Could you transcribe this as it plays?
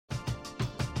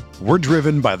We're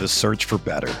driven by the search for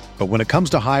better. But when it comes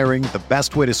to hiring, the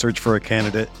best way to search for a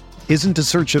candidate isn't to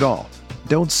search at all.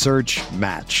 Don't search,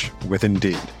 match with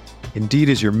Indeed. Indeed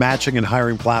is your matching and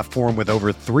hiring platform with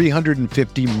over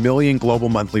 350 million global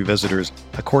monthly visitors,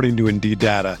 according to Indeed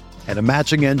data, and a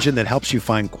matching engine that helps you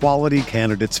find quality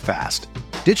candidates fast.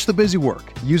 Ditch the busy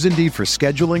work. Use Indeed for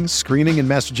scheduling, screening, and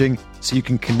messaging so you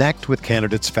can connect with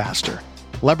candidates faster.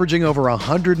 Leveraging over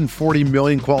 140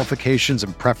 million qualifications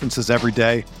and preferences every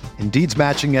day, Indeed's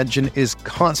matching engine is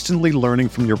constantly learning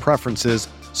from your preferences,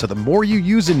 so the more you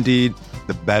use Indeed,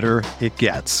 the better it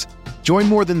gets. Join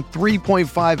more than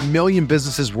 3.5 million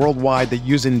businesses worldwide that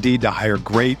use Indeed to hire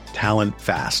great talent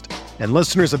fast. And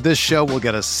listeners of this show will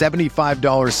get a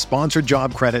 $75 sponsored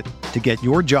job credit to get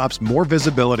your jobs more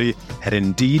visibility at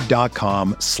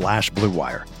Indeed.com/Blue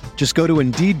Wire. Just go to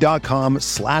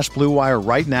Indeed.com/Blue Wire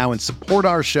right now and support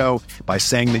our show by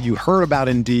saying that you heard about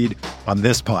Indeed on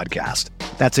this podcast.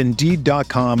 That's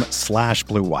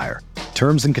Indeed.com/Blue Wire.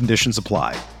 Terms and conditions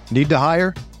apply. Need to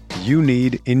hire? You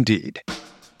need Indeed.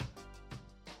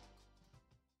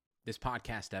 This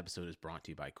podcast episode is brought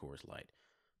to you by Coors Light.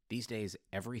 These days,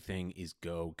 everything is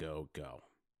go, go, go.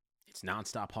 It's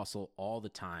nonstop hustle all the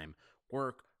time.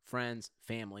 Work, friends,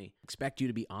 family, expect you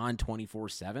to be on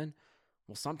 24/7.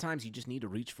 Well, sometimes you just need to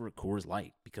reach for a Coors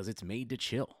Light because it's made to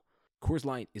chill. Coors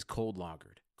Light is cold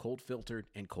lagered, cold filtered,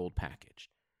 and cold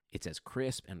packaged. It's as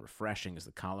crisp and refreshing as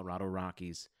the Colorado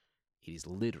Rockies. It is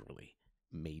literally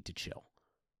made to chill.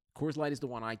 Coors Light is the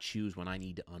one I choose when I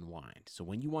need to unwind. So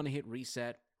when you want to hit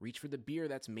reset, reach for the beer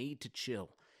that's made to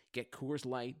chill. Get Coors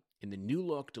Light in the new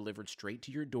look delivered straight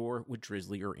to your door with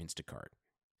Drizzly or Instacart.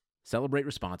 Celebrate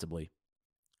responsibly.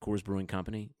 Coors Brewing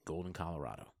Company, Golden,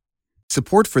 Colorado.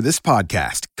 Support for this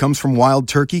podcast comes from Wild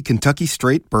Turkey Kentucky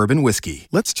Straight Bourbon Whiskey.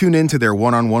 Let's tune in to their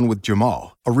one-on-one with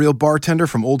Jamal, a real bartender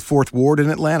from Old Fourth Ward in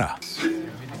Atlanta.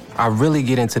 I really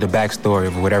get into the backstory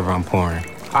of whatever I'm pouring,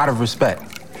 out of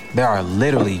respect. There are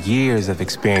literally years of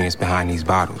experience behind these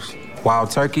bottles.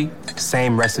 Wild Turkey,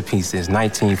 same recipe since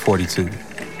 1942.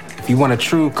 If you want a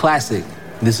true classic,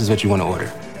 this is what you want to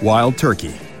order. Wild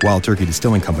Turkey. Wild Turkey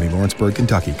Distilling Company, Lawrenceburg,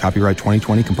 Kentucky. Copyright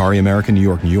 2020, Campari American, New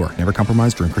York, New York. Never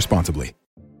compromise, drink responsibly.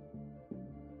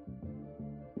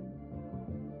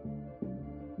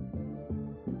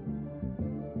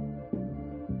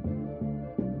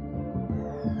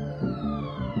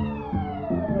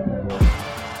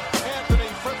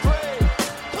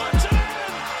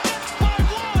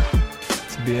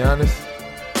 To be honest,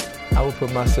 I would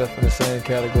put myself in the same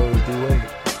category as D-Wade.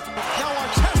 Now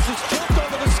Artest jumped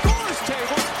over the scorer's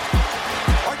table.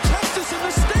 Artest in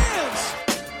the stands.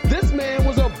 This man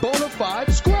was a bona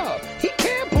fide scrub. He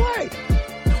can't play.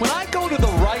 When I go to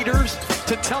the writers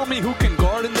to tell me who can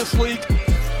guard in this league,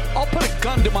 I'll put a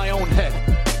gun to my own head.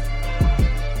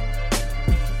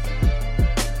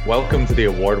 Welcome to the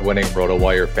award-winning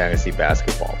RotoWire Fantasy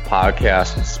Basketball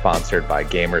Podcast, sponsored by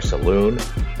Gamer Saloon.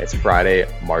 It's Friday,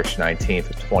 March 19th,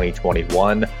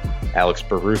 2021. Alex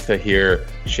Barutha here.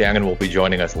 Shannon will be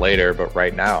joining us later, but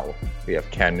right now we have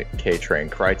Ken K-Train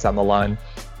Kreitz on the line.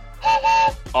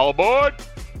 All aboard!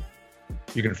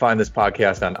 You can find this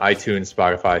podcast on iTunes,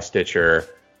 Spotify, Stitcher,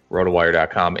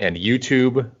 rotowire.com, and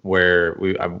YouTube, where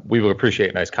we will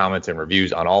appreciate nice comments and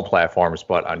reviews on all platforms,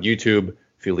 but on YouTube,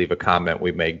 if you leave a comment,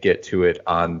 we may get to it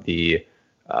on the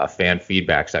fan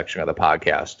feedback section of the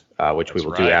podcast, which we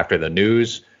will do after the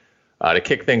news. To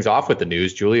kick things off with the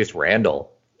news, Julius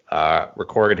Randle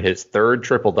recorded his third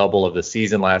triple-double of the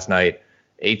season last night,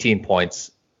 18 points,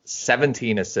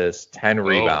 17 assists, 10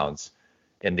 rebounds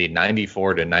in the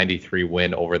 94-93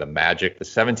 win over the Magic. The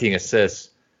 17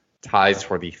 assists ties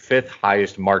for the fifth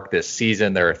highest mark this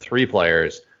season. There are three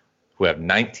players who have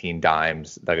 19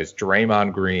 dimes. That is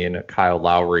Draymond Green, Kyle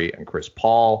Lowry, and Chris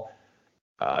Paul.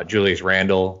 Julius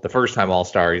Randle, the first-time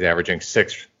All-Star, he's averaging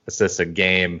 6 assists a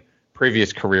game.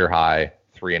 Previous career high,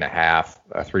 3.5,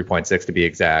 3.6 to be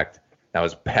exact. That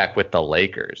was back with the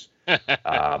Lakers.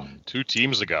 2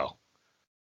 teams ago.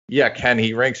 Yeah, Ken,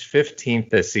 he ranks 15th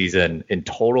this season in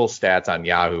total stats on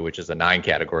Yahoo, which is a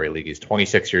 9-category league. He's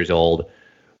 26 years old.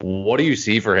 What do you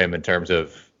see for him in terms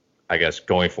of, I guess,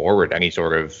 going forward? Any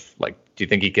sort of, like, do you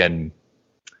think he can,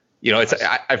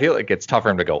 I feel like it's tough for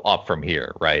him to go up from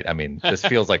here, right? I mean, this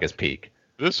feels like his peak.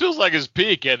 This feels like his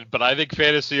peak, but I think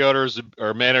fantasy owners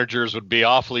or managers would be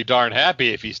awfully darn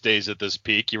happy if he stays at this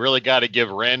peak. You really got to give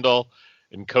Randle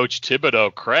and Coach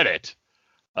Thibodeau credit.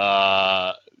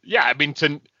 To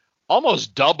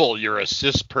almost double your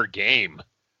assists per game.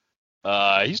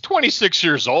 He's 26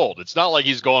 years old. It's not like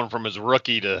he's going from his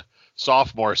rookie to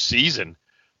sophomore season.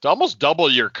 To almost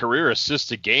double your career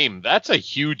assists a game, that's a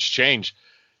huge change.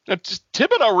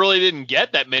 Thibodeau really didn't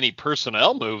get that many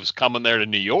personnel moves coming there to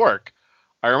New York.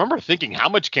 I remember thinking, how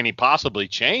much can he possibly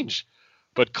change?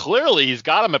 But clearly he's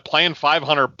got him at playing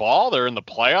 500 ball. They're in the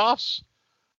playoffs.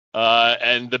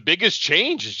 And the biggest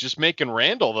change is just making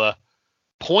Randall the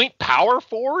point power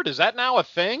forward. Is that now a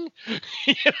thing?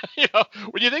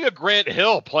 When you think of Grant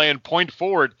Hill playing point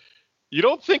forward, you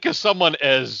don't think of someone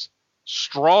as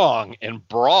strong and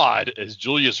broad as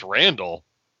Julius Randle.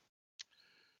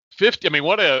 50. I mean,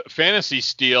 what a fantasy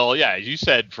steal. Yeah, as you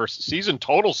said, for season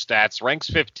total stats, ranks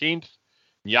 15th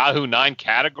in Yahoo 9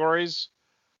 categories.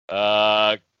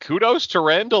 Kudos to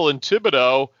Randle and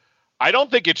Thibodeau. I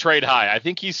don't think you trade high. I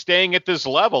think he's staying at this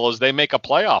level as they make a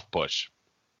playoff push.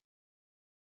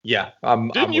 Yeah.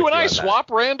 Didn't you and I swap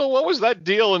Randle? What was that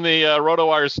deal in the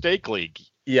RotoWire Stake League?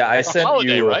 Yeah, I sent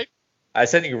Holiday, you. Right? I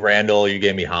sent you Randle. You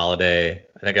gave me Holiday.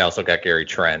 I think I also got Gary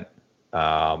Trent.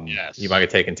 Yes. You might have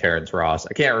taken Terrence Ross.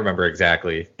 I can't remember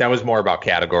exactly. That was more about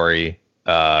category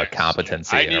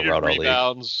competency in a Roto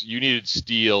rebounds. league. You needed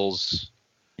steals.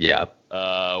 Yeah.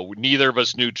 Neither of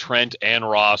us knew Trent and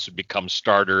Ross would become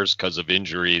starters because of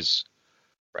injuries.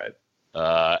 Right.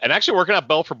 And actually working out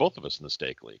well for both of us in the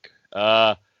Stake League.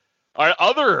 Our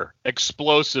other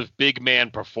explosive big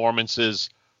man performances,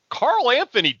 Karl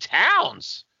Anthony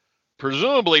Towns,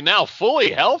 presumably now fully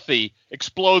healthy,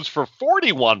 explodes for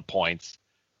 41 points,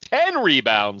 10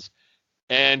 rebounds,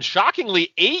 and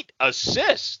shockingly 8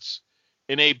 assists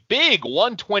in a big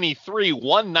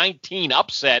 123-119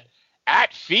 upset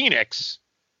at Phoenix.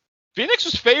 Phoenix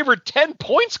was favored 10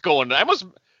 points going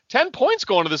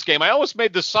to this game. I almost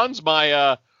made the Suns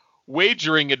my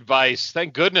wagering advice.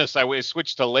 Thank goodness I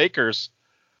switched to Lakers.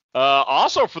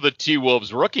 Also for the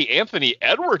T-Wolves, rookie Anthony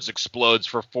Edwards explodes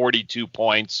for 42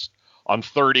 points on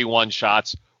 31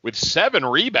 shots with 7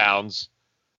 rebounds.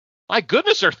 My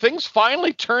goodness, are things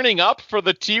finally turning up for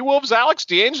the T-Wolves? Alex,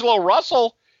 D'Angelo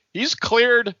Russell, he's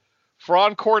cleared for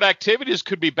on-court activities,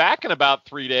 could be back in about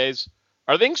 3 days.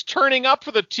 Are things turning up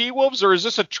for the T-Wolves, or is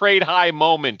this a trade high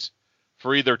moment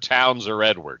for either Towns or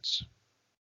Edwards?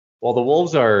 Well, the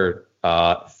Wolves are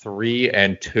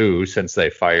 3-2 since they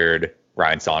fired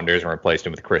Ryan Saunders and replaced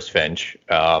him with Chris Finch.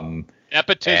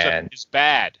 Nepotism is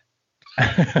bad.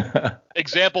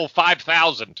 Example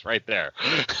 5,000 right there.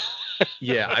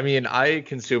 Yeah, I mean, I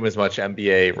consume as much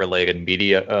NBA-related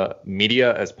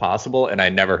media as possible, and I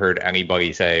never heard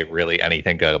anybody say really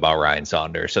anything good about Ryan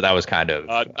Saunders. So that was kind of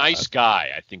nice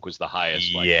guy, I think, was the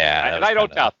highest. Yeah, and I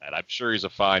don't doubt that. I'm sure he's a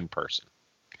fine person.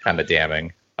 Kind of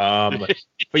damning. But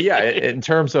yeah, in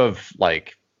terms of I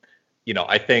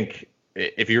think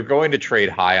if you're going to trade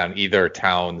high on either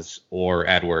Towns or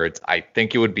Edwards, I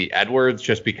think it would be Edwards,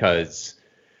 just because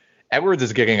Edwards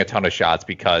is getting a ton of shots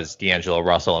because D'Angelo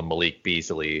Russell and Malik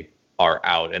Beasley are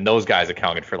out, and those guys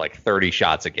accounted for 30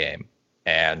 shots a game.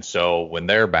 And so when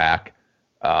they're back,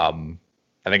 I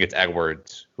think it's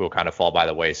Edwards who will kind of fall by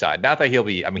the wayside. Not that he'll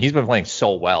be, he's been playing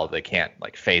so well they can't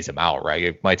phase him out, right?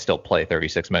 He might still play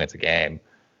 36 minutes a game.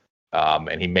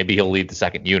 And maybe he'll lead the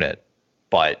second unit.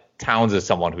 But Towns is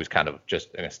someone who's kind of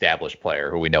just an established player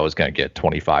who we know is going to get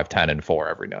 25, 10, and 4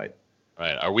 every night.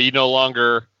 Right. Are we no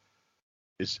longer...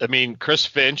 Chris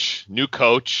Finch, new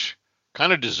coach,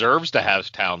 kind of deserves to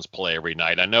have Towns play every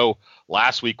night. I know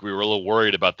last week we were a little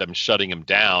worried about them shutting him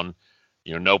down.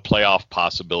 No playoff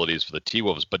possibilities for the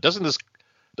T-Wolves. But doesn't this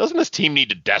team need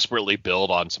to desperately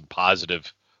build on some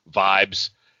positive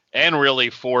vibes and really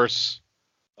force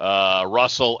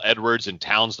Russell, Edwards, and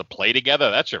Towns to play together?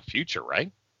 That's your future,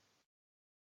 right?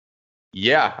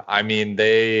 Yeah,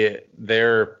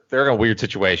 they're in a weird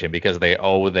situation because they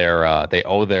owe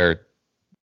their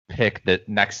pick that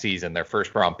next season, their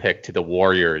first round pick, to the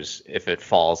Warriors if it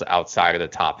falls outside of the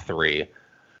top 3.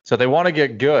 So they want to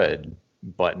get good,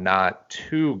 but not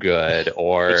too good,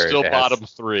 or it's still bottom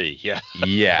 3. Yeah.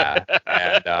 Yeah.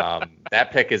 And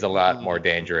that pick is a lot more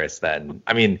dangerous than,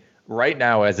 right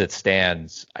now as it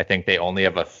stands, I think they only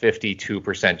have a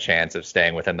 52% chance of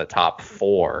staying within the top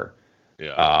 4.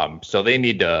 Yeah. So they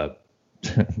need to,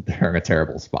 they're in a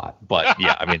terrible spot, but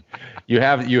yeah, you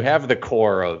have the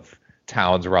core of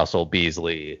Towns, Russell,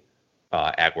 Beasley,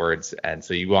 Edwards, and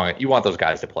so you want those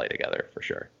guys to play together for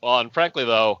sure. Well, and frankly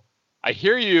though, I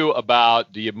hear you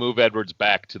about, do you move Edwards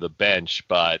back to the bench,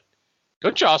 but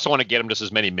don't you also want to get him just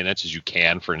as many minutes as you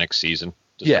can for next season?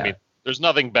 There's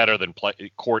nothing better than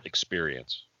court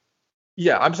experience.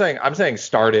 Yeah, I'm saying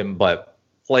start him, but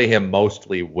play him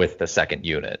mostly with the second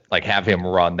unit, have him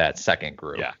run that second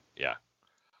group. Yeah.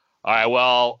 All right,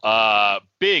 well,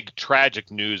 big tragic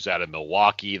news out of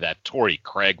Milwaukee, that Torrey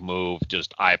Craig move,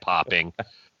 just eye-popping.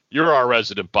 You're our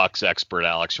resident Bucks expert,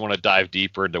 Alex. You want to dive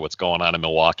deeper into what's going on in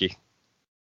Milwaukee?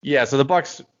 Yeah, so the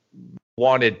Bucks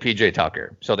wanted PJ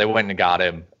Tucker, so they went and got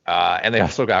him. And they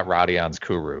also got Rodions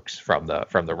Kurucs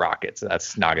from the Rockets.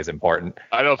 That's not as important.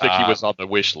 I don't think he was on the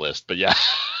wish list, but yeah.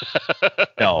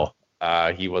 No,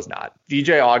 he was not.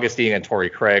 DJ Augustine and Torrey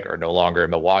Craig are no longer in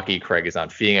Milwaukee. Craig is on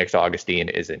Phoenix. Augustine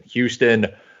is in Houston.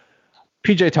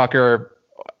 PJ Tucker,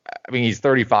 I mean, he's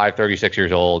 35, 36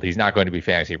 years old. He's not going to be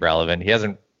fantasy relevant.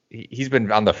 He's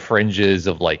been on the fringes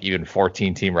of like even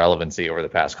 14-team relevancy over the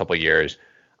past couple of years.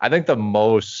 I think the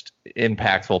most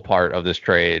impactful part of this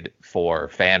trade for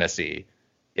fantasy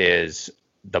is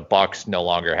the Bucks no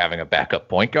longer having a backup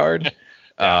point guard.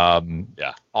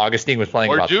 Yeah. Augustine was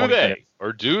playing. Or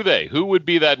do they? Who would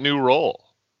be that new role?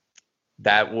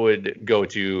 That would go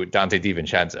to Dante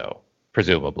DiVincenzo,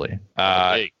 presumably.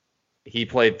 He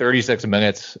played 36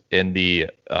 minutes in the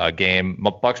game,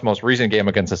 Bucks' most recent game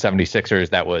against the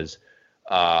 76ers. That was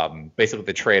basically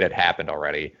the trade had happened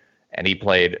already. And he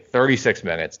played 36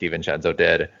 minutes, DiVincenzo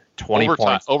did. 20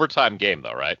 points. Overtime game,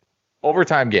 though, right?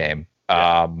 Overtime game.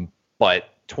 Yeah. But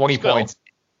 20 points,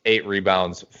 8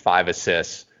 rebounds, 5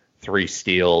 assists, 3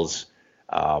 steals.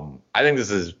 I think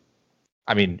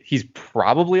he's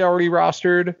probably already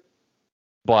rostered,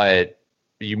 but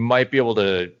you might be able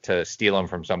to steal him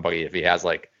from somebody if he has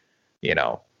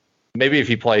maybe if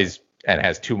he plays and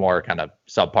has 2 more kind of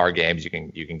subpar games, you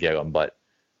can give him. But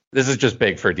this is just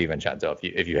big for DiVincenzo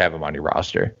if you have him on your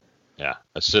roster. Yeah,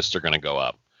 assists are going to go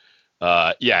up.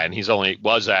 And he's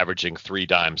was averaging 3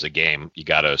 dimes a game. You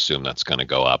got to assume that's going to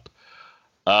go up.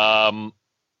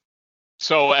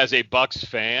 So as a Bucks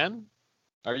fan,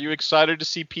 are you excited to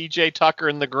see PJ Tucker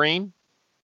in the green?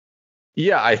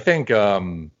 Yeah, I think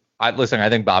I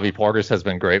think Bobby Portis has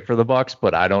been great for the Bucks,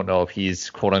 but I don't know if he's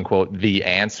quote unquote the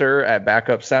answer at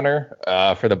backup center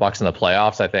for the Bucks in the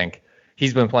playoffs. I think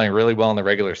he's been playing really well in the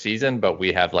regular season, but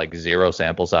we have 0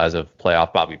 sample size of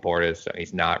playoff Bobby Portis, and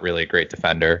he's not really a great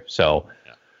defender. So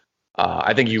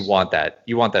I think you want that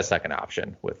second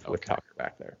option with Tucker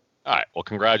back there. All right. Well,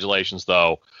 congratulations,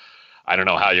 though. I don't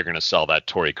know how you're going to sell that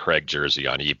Torrey Craig jersey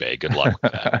on eBay. Good luck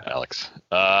with that, Alex.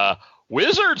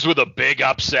 Wizards with a big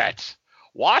upset.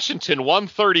 Washington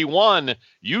 131,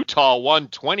 Utah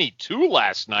 122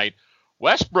 last night.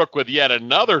 Westbrook with yet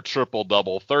another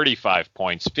triple-double, 35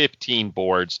 points, 15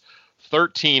 boards,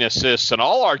 13 assists, and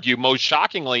I'll argue most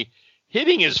shockingly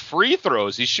hitting his free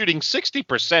throws. He's shooting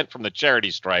 60% from the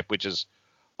charity stripe, which is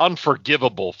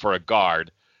unforgivable for a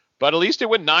guard. But at least it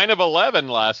went 9 of 11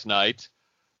 last night.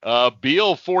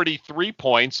 Beal 43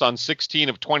 points on 16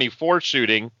 of 24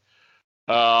 shooting.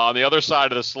 On the other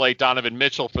side of the slate, Donovan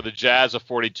Mitchell for the Jazz of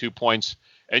 42 points.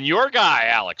 And your guy,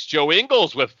 Alex, Joe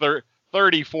Ingles with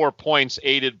 34 points,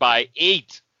 aided by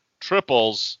 8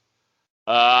 triples.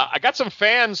 I got some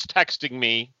fans texting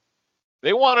me.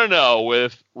 They want to know,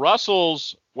 with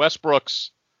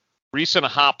Westbrook's recent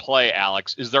hot play,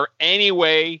 Alex, is there any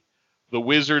way the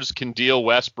Wizards can deal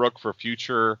Westbrook for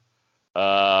future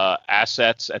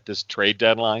assets at this trade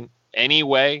deadline? Any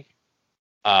way?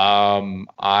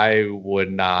 I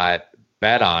would not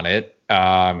bet on it.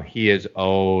 He is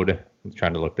owed. I'm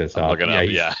trying to look this up.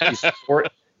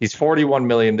 He's $41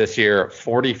 million this year,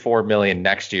 $44 million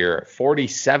next year,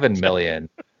 $47 million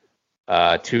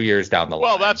 2 years down the line.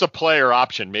 Well, that's a player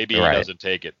option. Maybe he doesn't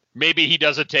take it. Maybe he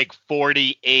doesn't take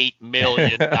 $48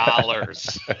 million.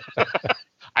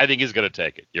 I think he's going to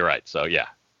take it. You're right. So, yeah.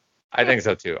 I think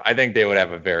so, too. I think they would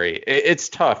have it's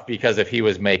tough because if he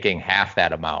was making half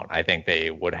that amount, I think they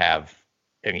would have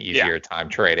an easier time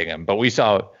trading him. But we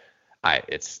saw I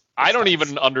don't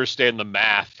even understand the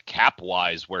math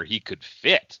cap-wise where he could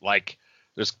fit.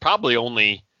 There's probably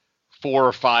only 4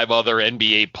 or 5 other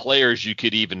NBA players you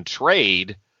could even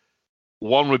trade.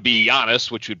 One would be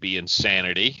Giannis, which would be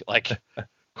insanity.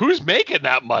 Who's making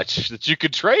that much that you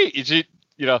could trade?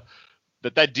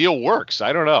 That deal works.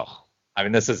 I don't know. I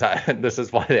mean, this is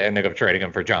why they ended up trading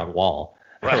him for John Wall,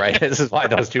 right? This is why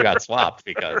those two got swapped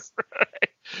because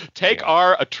take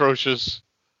our atrocious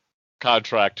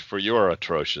contract for your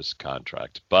atrocious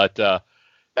contract. But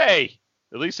hey,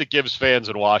 at least it gives fans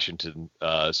in Washington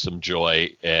some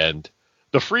joy. And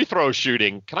the free throw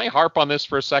shooting. Can I harp on this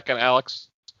for a second, Alex?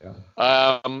 Yeah.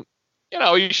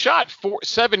 He shot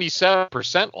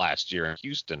 77% last year in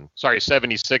Houston. Sorry,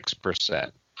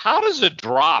 76%. How does it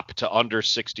drop to under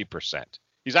 60%?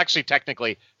 He's actually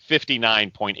technically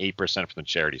 59.8% from the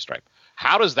charity stripe.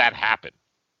 How does that happen?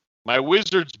 My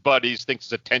Wizards buddies think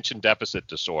it's attention deficit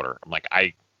disorder. I'm like,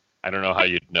 I don't know how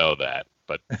you'd know that,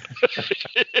 but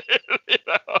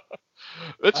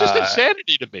it's just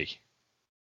insanity to me.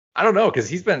 I don't know, because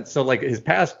he's been his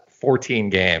past 14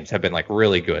 games have been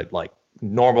really good,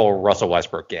 normal Russell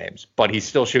Westbrook games, but he's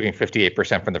still shooting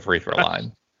 58% from the free throw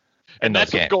line. And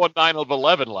that's going 9 of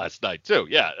 11 last night too.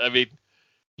 Yeah, I mean,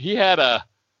 he had a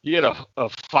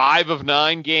 5 of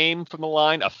 9 game from the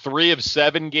line, a 3 of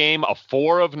 7 game, a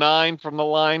 4 of 9 from the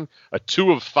line, a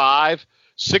 2 of 5,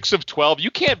 6 of 12.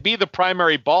 You can't be the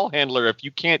primary ball handler if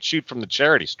you can't shoot from the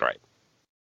charity stripe.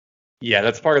 Yeah,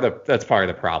 that's part of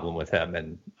the problem with him,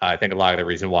 and I think a lot of the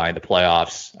reason why in the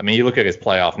playoffs. I mean, you look at his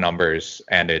playoff numbers,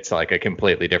 and it's like a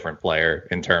completely different player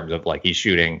in terms of like he's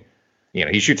shooting.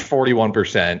 He shoots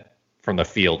 41% from the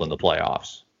field in the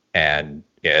playoffs, and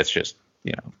yeah, it's just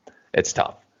it's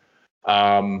tough.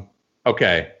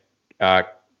 Okay,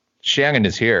 Shannon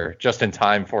is here just in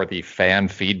time for the fan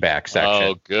feedback section.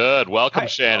 Oh, good. Welcome,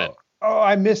 Shannon. Oh,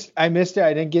 I missed it.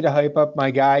 I didn't get to hype up my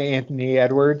guy Anthony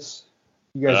Edwards.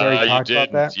 You guys already talked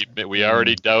about that? We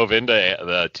already dove into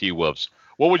the T-Wolves.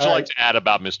 What would you like to add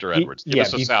about Mr. Edwards? Give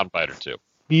us a soundbite or two.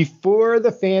 Before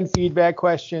the fan feedback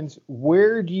questions,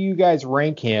 where do you guys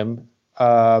rank him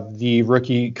of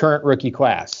the current rookie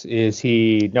class? Is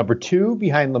he number 2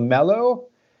 behind LaMelo?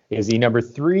 Is he number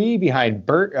 3 behind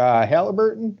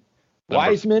Halliburton?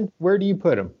 Wiseman? Where do you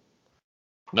put him?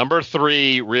 Number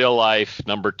 3 real life,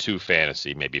 number 2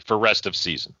 fantasy, maybe for rest of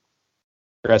season.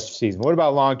 Rest of season. What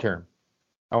about long term?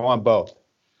 I want both.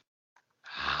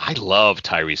 I love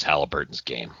Tyrese Halliburton's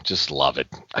game. Just love it.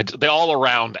 The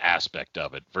all-around aspect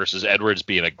of it versus Edwards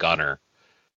being a gunner.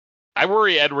 I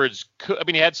worry Edwards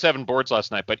he had 7 boards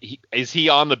last night, but is he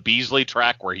on the Beasley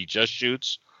track where he just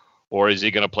shoots? Or is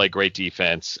he going to play great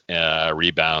defense,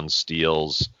 rebounds,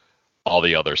 steals, all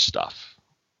the other stuff?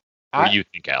 What do you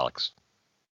think, Alex?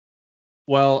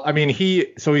 Well, I mean,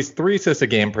 he's 3 assists a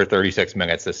game per 36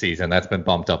 minutes this season. That's been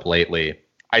bumped up lately.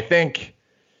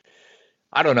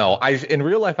 I don't know. In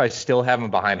real life, I still have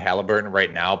him behind Halliburton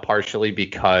right now, partially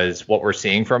because what we're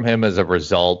seeing from him is a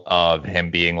result of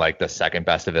him being like the second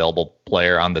best available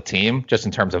player on the team, just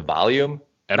in terms of volume.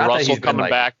 And Russell coming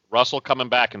back. Russell coming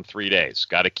back in 3 days.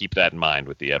 Got to keep that in mind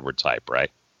with the Edwards hype,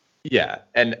 right? Yeah,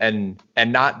 and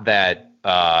not that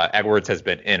Edwards has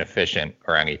been inefficient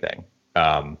or anything.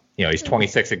 He's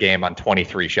 26 a game on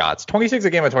 23 shots. 26 a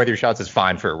game on 23 shots is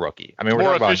fine for a rookie. I mean, we're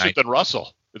talking more efficient than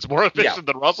Russell. It's more efficient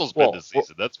than Russell's been this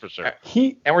season. That's for sure.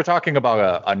 And we're talking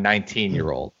about a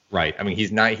 19-year-old, right? I mean,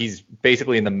 he's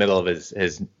basically in the middle of his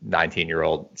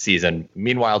 19-year-old season.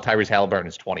 Meanwhile, Tyrese Halliburton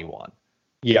is 21.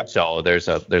 Yeah. So there's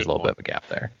a little bit of a gap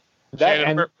there.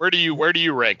 Shannon, where do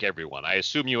you rank everyone? I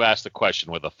assume you asked the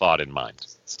question with a thought in mind.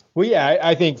 Well, yeah,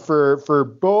 I think for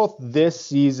both this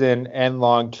season and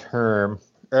long term,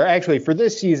 or actually for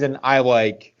this season, I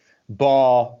like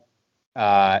Ball,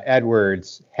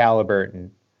 Edwards,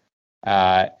 Halliburton,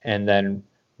 and then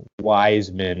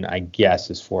Wiseman, I guess,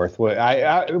 is 4th.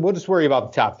 We'll just worry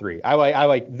about the top 3. I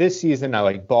like this season. I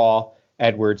like Ball,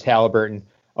 Edwards, Halliburton.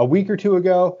 A week or 2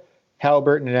 ago,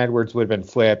 Halliburton and Edwards would have been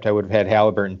flipped. I would have had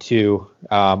Halliburton 2.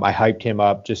 I hyped him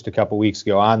up just a couple weeks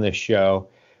ago on this show.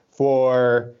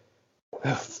 For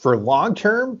long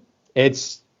term,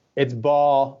 it's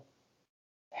Ball,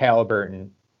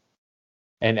 Halliburton,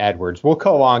 and Edwards. We'll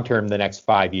go long term the next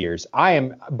 5 years. I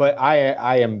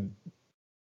am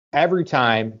every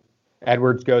time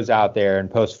Edwards goes out there and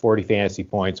posts 40 fantasy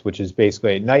points, which is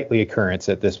basically a nightly occurrence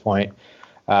at this point.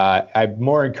 I'm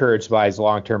more encouraged by his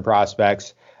long-term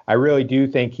prospects. I really do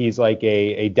think he's like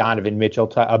a Donovan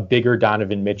Mitchell, a bigger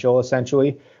Donovan Mitchell,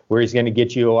 essentially, where he's going to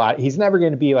get you a lot. He's never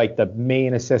going to be like the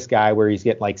main assist guy where he's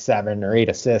getting like 7 or 8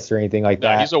 assists or anything like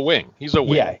that. He's a wing.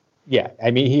 Yeah.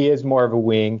 I mean, he is more of a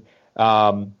wing,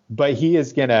 but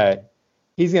he's going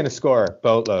to score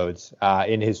boatloads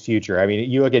in his future. I mean,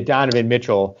 you look at Donovan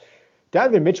Mitchell.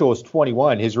 Donovan Mitchell was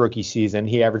 21 his rookie season.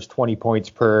 He averaged 20 points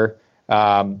per.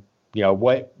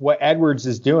 What Edwards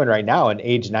is doing right now in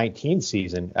age 19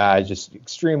 season is just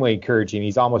extremely encouraging.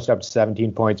 He's almost up to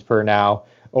 17 points per now.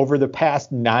 Over the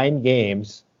past 9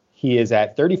 games, he is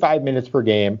at 35 minutes per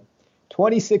game,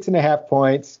 26.5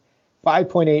 points,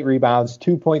 5.8 rebounds,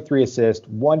 2.3 assists,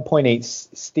 1.8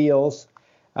 steals,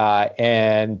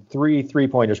 and 3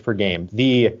 3-pointers per game.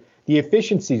 The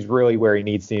efficiency is really where he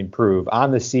needs to improve.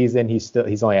 On the season, he's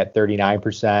only at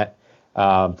 39%.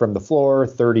 From the floor,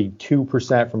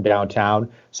 32% from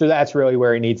downtown. So that's really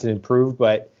where he needs to improve.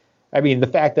 But I mean, the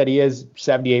fact that he is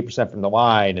 78% from the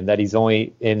line and that he's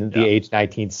only in the age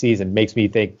 19 season makes me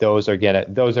think those are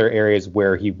areas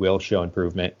where he will show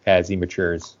improvement as he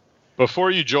matures.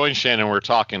 Before you join Shannon, we're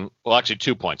talking, well, actually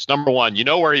 2 points. Number one, you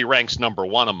know where he ranks number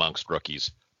 1 amongst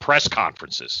rookies? Press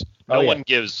conferences. No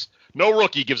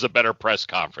rookie gives a better press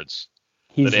conference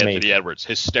than Anthony Edwards.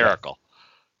 Hysterical. Yeah.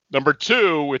 Number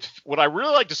 2, with what I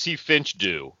really like to see Finch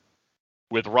do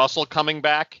with Russell coming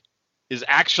back is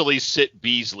actually sit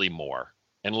Beasley more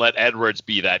and let Edwards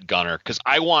be that gunner. Because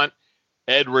I want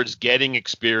Edwards getting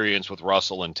experience with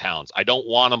Russell and Towns. I don't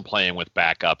want him playing with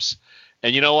backups.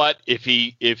 And you know what? If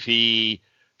he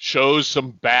shows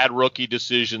some bad rookie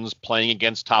decisions playing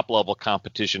against top-level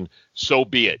competition, so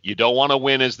be it. You don't want to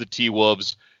win as the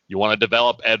T-Wolves. You want to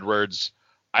develop Edwards.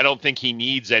 I don't think he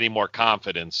needs any more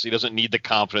confidence. He doesn't need the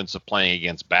confidence of playing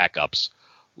against backups.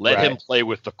 Let him play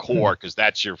with the core because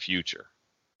that's your future.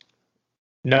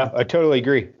 No, I totally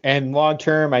agree. And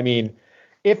long-term, I mean,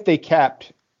 if they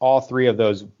kept all three of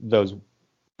those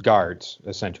guards,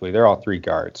 essentially, they're all three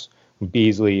guards,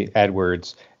 Beasley,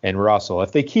 Edwards, and Russell.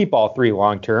 If they keep all three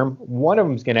long-term, one of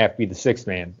them is going to have to be the sixth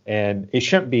man, and it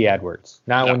shouldn't be Edwards.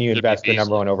 Not when you invest the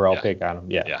number one overall pick on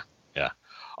him. Yeah.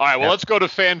 All right, well, let's go to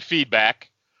fan feedback.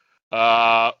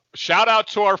 Shout out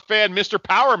to our fan, Mr.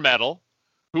 Power Metal,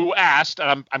 who asked,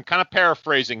 and I'm kind of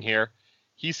paraphrasing here.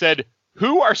 He said,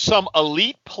 who are some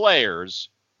elite players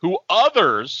who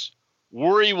others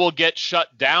worry will get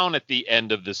shut down at the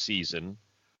end of the season,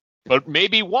 but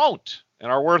maybe won't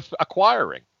and are worth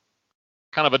acquiring?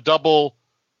 Kind of a double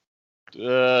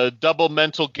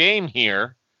mental game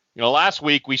here. You know, last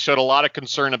week we showed a lot of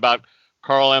concern about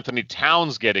Karl Anthony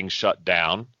Towns getting shut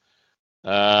down.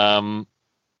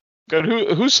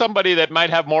 Who's somebody that might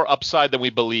have more upside than we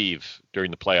believe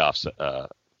during the playoffs,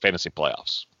 fantasy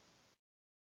playoffs?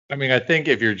 I mean, I think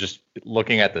if you're just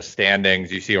looking at the standings,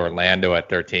 you see Orlando at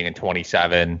 13 and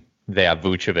 27. They have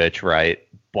Vucevic, right?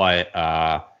 But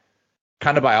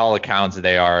kind of by all accounts,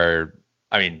 they are.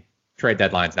 I mean, trade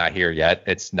deadline's not here yet.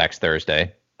 It's next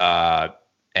Thursday. But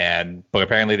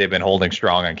apparently they've been holding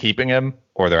strong on keeping him,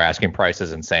 or their asking price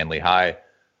is insanely high.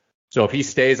 So if he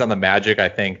stays on the Magic, I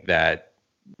think that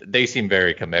they seem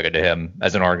very committed to him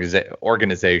as an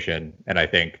organization. And I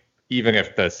think even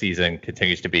if the season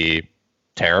continues to be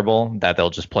terrible, that they'll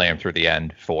just play him through the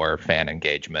end for fan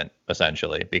engagement,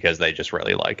 essentially, because they just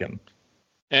really like him.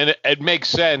 And it makes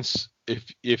sense.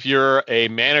 If you're a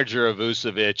manager of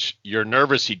Vucevic, you're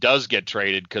nervous he does get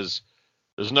traded because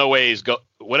there's no way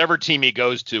whatever team he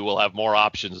goes to will have more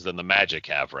options than the Magic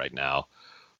have right now.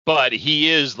 But he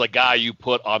is the guy you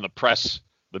put on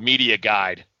the media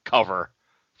guide cover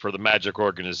for the Magic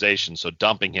organization. So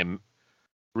dumping him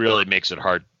really makes it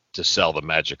hard to sell the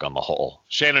Magic on the whole.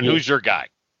 Shannon, who's your guy?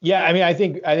 Yeah, I mean, I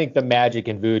think the Magic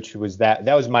and Vooch was that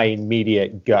was my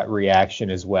immediate gut reaction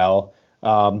as well.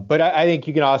 But I think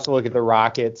you can also look at the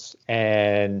Rockets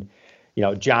and, you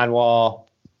know, John Wall,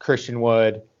 Christian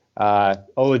Wood,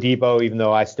 Oladipo, even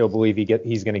though I still believe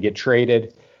he's going to get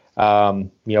traded.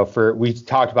 You know, we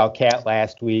talked about Cat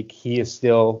last week. He is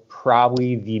still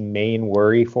probably the main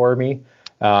worry for me.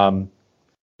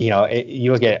 You know,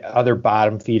 you look at other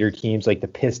bottom feeder teams like the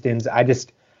Pistons. I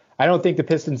don't think the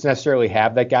Pistons necessarily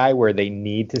have that guy where they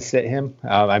need to sit him.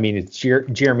 I mean, it's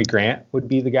Jeremy Grant would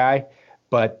be the guy,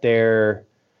 but they're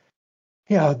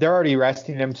already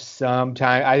resting him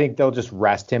sometime. I think they'll just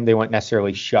rest him. They won't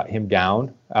necessarily shut him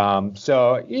down.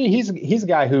 So he's a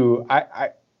guy who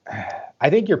I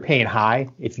think you're paying high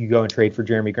if you go and trade for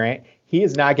Jeremy Grant. He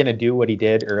is not going to do what he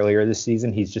did earlier this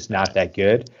season. He's just not that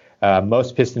good.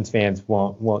 Most Pistons fans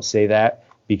won't say that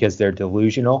because they're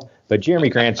delusional. But Jeremy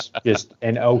Grant's just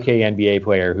an okay NBA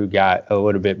player who got a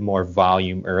little bit more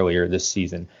volume earlier this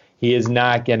season. He is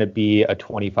not going to be a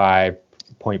 25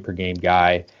 point per game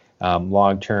guy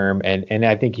long term, and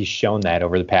I think he's shown that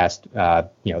over the past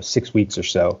 6 weeks or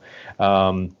so.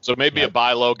 So maybe a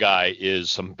buy low guy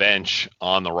is some bench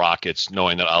on the Rockets,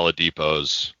 knowing that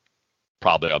Oladipo's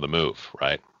probably on the move,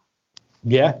 right?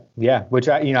 Yeah. Which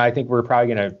I think we're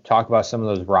probably going to talk about some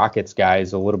of those Rockets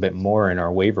guys a little bit more in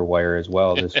our waiver wire as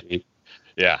well this week.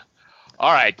 Yeah.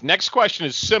 All right. Next question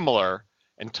is similar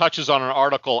and touches on an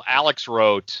article Alex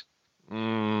wrote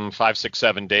 5, 6,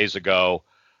 7 days ago.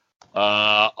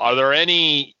 Are there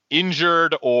any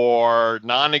injured or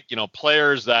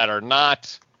players that are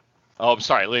not? Oh, I'm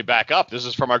sorry. Let me back up. This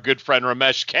is from our good friend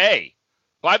Ramesh K.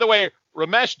 By the way,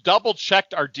 Ramesh double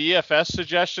checked our DFS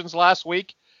suggestions last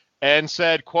week and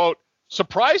said, quote,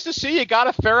 surprised to see you got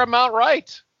a fair amount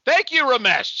right. Thank you,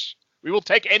 Ramesh. We will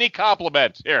take any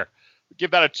compliment. Here,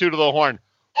 give that a 2 to the horn.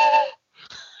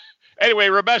 Anyway,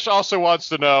 Ramesh also wants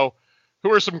to know,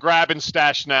 who are some grab and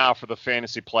stash now for the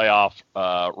fantasy playoff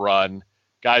run?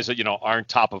 Guys that, aren't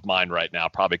top of mind right now,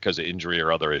 probably because of injury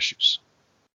or other issues.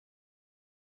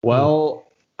 Well,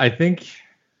 I think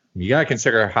you got to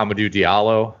consider Hamidou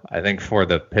Diallo. I think for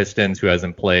the Pistons, who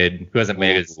hasn't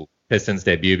made his Pistons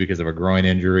debut because of a groin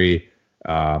injury.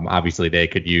 Obviously, they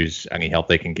could use any help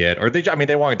they can get. Or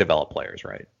they want to develop players,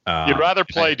 right? You'd rather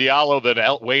play Diallo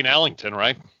than Wayne Ellington,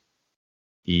 right?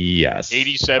 Yes.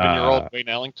 87-year-old Wayne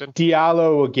Ellington.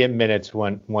 Diallo will get minutes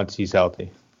once he's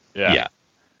healthy. Yeah.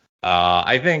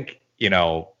 I think,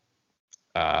 DeAndre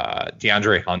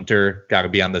Hunter got to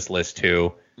be on this list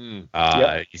too.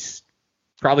 He's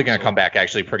probably going to come back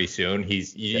actually pretty soon.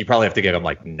 You probably have to get him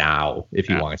like now if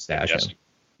you want to stash him.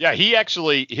 Yeah,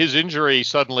 his injury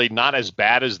suddenly not as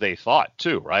bad as they thought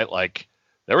too, right? Like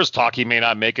there was talk he may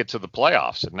not make it to the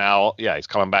playoffs, and now, he's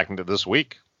coming back into this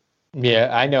week. Yeah,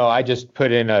 I know. I just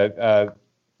put in a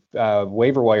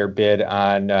waiver wire bid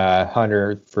on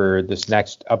Hunter for this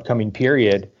next upcoming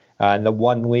period in the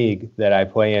one league that I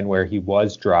play in where he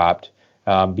was dropped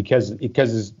because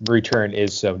his return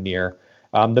is so near.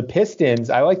 The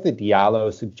Pistons, I like the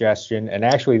Diallo suggestion, and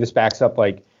actually this backs up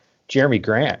like Jeremy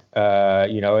Grant,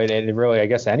 and really, I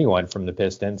guess anyone from the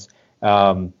Pistons.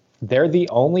 They're the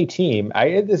only team.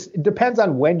 It depends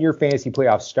on when your fantasy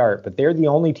playoffs start, but they're the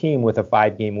only team with a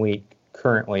 5-game week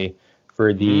currently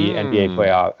for the NBA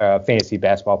playoff fantasy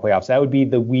basketball playoffs. That would be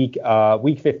the week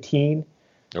 15,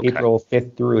 April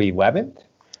 5th through 11th.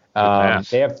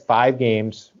 They have 5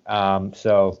 games.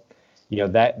 So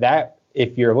that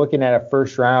if you're looking at a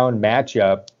first round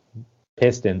matchup,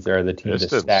 Pistons are the team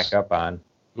to stack up on.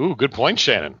 Ooh, good point,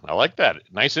 Shannon. I like that.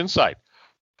 Nice insight.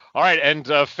 All right, and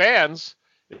fans,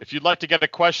 if you'd like to get a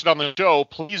question on the show,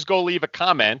 please go leave a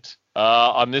comment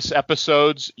on this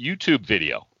episode's YouTube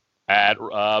video at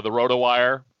the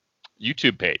RotoWire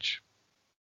YouTube page.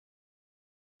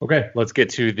 Okay, let's get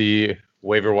to the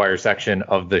waiver wire section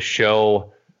of the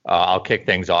show. I'll kick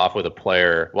things off with a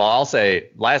player. Well, I'll say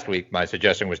last week my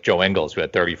suggestion was Joe Ingles, who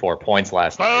had 34 points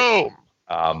last night.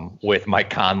 With Mike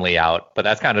Conley out, but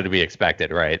that's kind of to be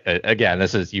expected, right? Again,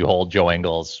 this is you hold Joe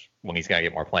Ingles when he's going to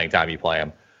get more playing time, you play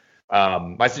him.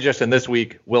 My suggestion this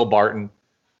week, Will Barton.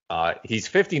 He's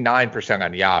 59%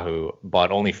 on Yahoo,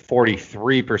 but only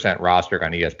 43% rostered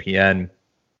on ESPN.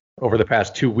 Over the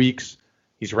past 2 weeks,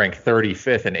 he's ranked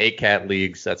 35th in 8-cat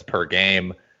leagues. That's per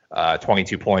game.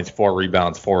 22 points, 4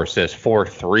 rebounds, 4 assists, 4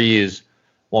 threes,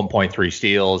 1.3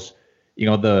 steals.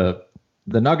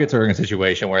 The Nuggets are in a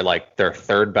situation where like their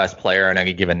third best player on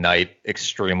any given night,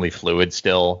 extremely fluid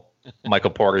still. Michael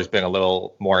Porter's been a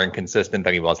little more inconsistent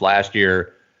than he was last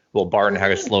year. Will Barton had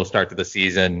a slow start to the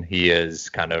season. He is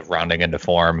kind of rounding into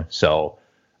form. So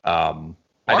I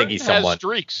think he's someone. Has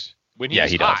streaks when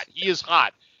he's hot. He is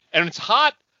hot. And it's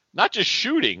hot, not just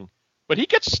shooting, but he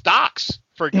gets stocks.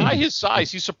 For a guy his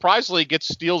size, he surprisingly gets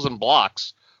steals and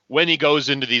blocks when he goes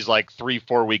into these like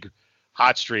 3-4 week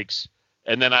hot streaks.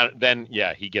 And then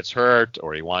he gets hurt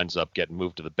or he winds up getting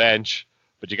moved to the bench.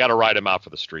 But you got to ride him out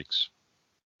for the streaks.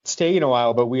 It's taking a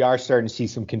while, but we are starting to see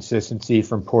some consistency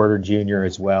from Porter Jr.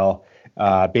 as well.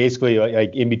 Basically,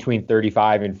 like in between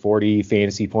 35 and 40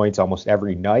 fantasy points almost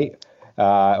every night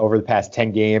over the past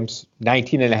 10 games.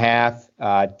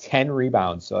 19.5, 10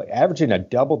 rebounds. So averaging a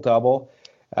double-double.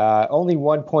 Only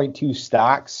 1.2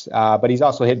 stocks, but he's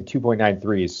also hitting 2.9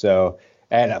 threes. So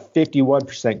at a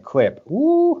 51% clip.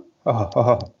 Woo!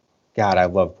 Oh, God, I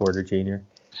love Porter Jr.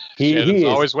 He is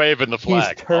always waving the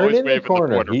flag. He's turning the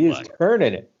corner. He is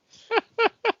turning it.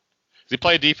 Does he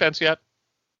play defense yet?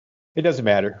 It doesn't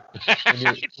matter.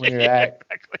 When you're that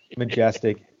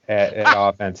majestic at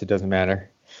offense, it doesn't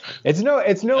matter. It's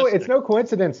no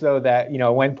coincidence though that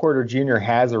when Porter Jr.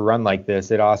 has a run like this,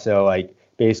 it also like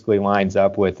basically lines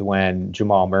up with when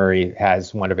Jamal Murray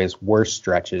has one of his worst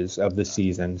stretches of the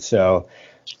season. So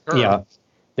they're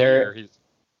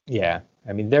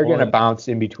going to bounce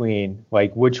in between,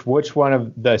 like which one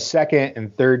of the second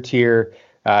and third tier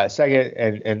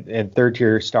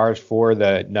stars for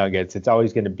the Nuggets. It's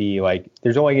always going to be like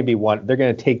there's only going to be one. They're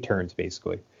going to take turns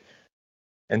basically.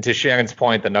 And to Shannon's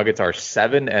point, the Nuggets are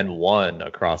 7-1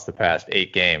 across the past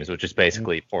 8 games, which is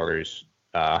basically Porter's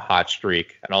hot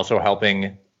streak, and also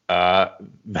helping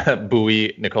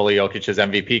buoy Nikola Jokic's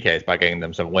MVP case by getting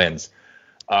them some wins.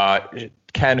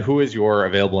 Ken, who is your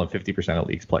available in 50% of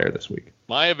leagues player this week?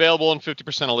 My available in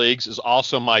 50% of leagues is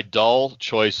also my dull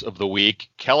choice of the week,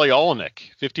 Kelly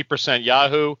Olynyk. 50%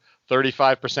 Yahoo,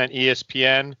 35%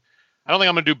 ESPN. I don't think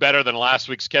I'm going to do better than last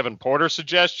week's Kevin Porter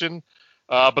suggestion,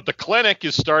 but the clinic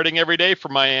is starting every day for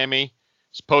Miami.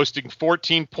 He's posting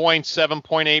 14 points,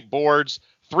 7.8 boards,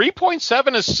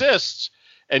 3.7 assists,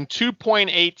 and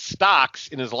 2.8 stocks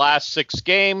in his last 6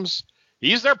 games.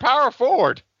 He's their power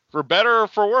forward, for better or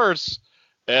for worse.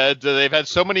 And they've had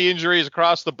so many injuries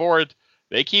across the board.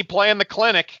 They keep playing the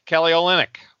clinic, Kelly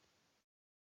Olynyk.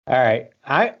 All right.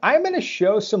 I'm going to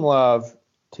show some love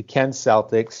to Ken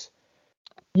Celtics.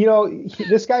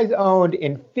 This guy's owned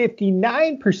in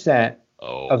 59%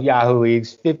 of Yahoo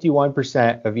leagues,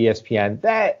 51% of ESPN.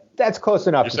 That's close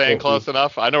enough. You're saying 50. Close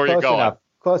enough? I know where you're going.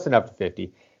 Close enough to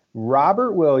 50.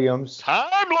 Robert Williams.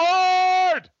 Time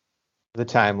Lord! The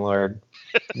Time Lord.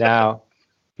 Now,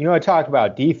 I talk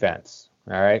about defense.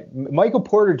 All right. Michael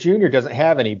Porter Jr. doesn't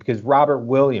have any because Robert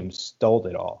Williams stole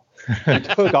it all. He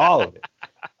took all of it.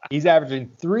 He's averaging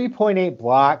 3.8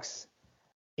 blocks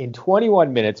in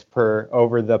 21 minutes per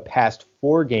over the past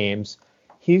 4 games.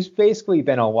 He's basically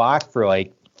been a lock for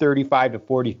like 35 to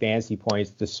 40 fantasy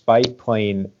points despite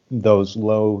playing those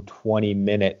low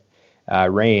 20-minute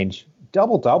range.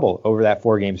 Double-double over that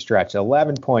 4-game stretch.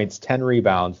 11 points, 10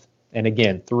 rebounds, and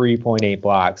again, 3.8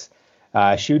 blocks.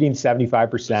 Shooting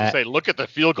 75%. Say, look at the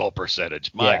field goal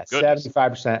percentage. My goodness,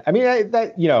 75%. I mean,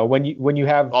 that when you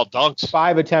have all dunks,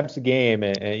 5 attempts a game,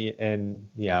 and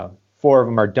 4 of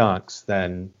them are dunks,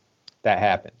 then that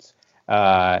happens.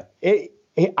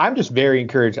 I'm just very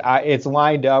encouraged. It's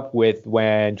lined up with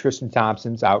when Tristan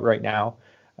Thompson's out right now,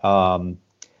 so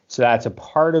that's a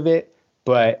part of it.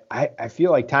 But I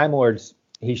feel like Time Lord's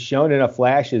he's shown enough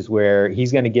flashes where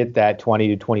he's going to get that 20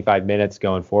 to 25 minutes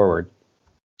going forward.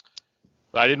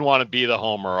 I didn't want to be the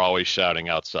homer always shouting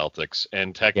out Celtics,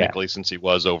 and technically, since he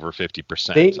was over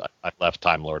 50%, I left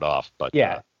Time Lord off. But is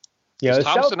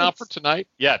Thompson Celtics out for tonight?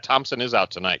 Yeah, Thompson is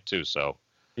out tonight too. So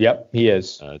yep, he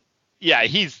is. And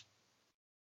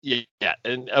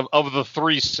of the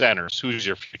 3 centers, who's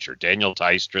your future? Daniel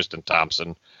Tice, Tristan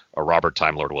Thompson, or Robert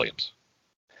Time Lord Williams?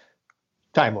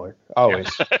 Time Lord, always.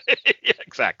 Yeah,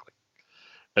 exactly.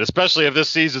 And especially if this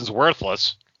season's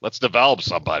worthless, let's develop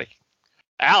somebody.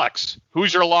 Alex,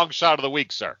 who's your long shot of the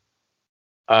week, sir?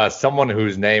 Someone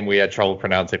whose name we had trouble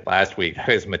pronouncing last week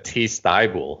is Matisse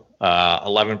Thybulle.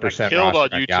 11% killed on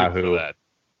roster YouTube Yahoo.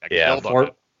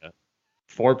 for that.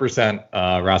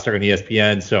 4% roster on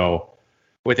ESPN. So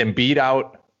with Embiid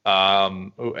out,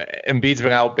 Embiid's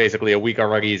been out basically a week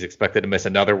already. He's expected to miss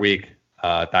another week.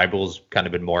 Thybulle's kind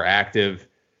of been more active.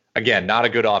 Again, not a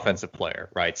good offensive player,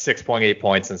 right? 6.8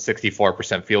 points and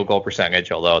 64% field goal percentage,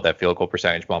 although that field goal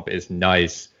percentage bump is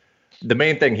nice. The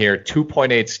main thing here,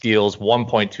 2.8 steals,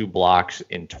 1.2 blocks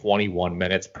in 21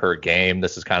 minutes per game.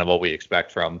 This is kind of what we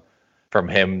expect from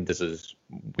him.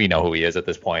 We know who he is at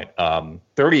this point.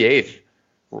 38th,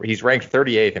 he's ranked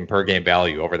 38th in per game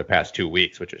value over the past 2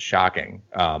 weeks, which is shocking.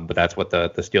 But that's what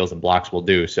the steals and blocks will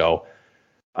do. So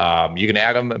you can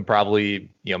add him and probably,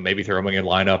 maybe throw him in your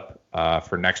lineup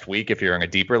for next week if you're in a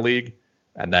deeper league,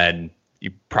 and then you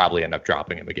probably end up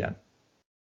dropping him again.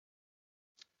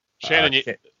 Shannon,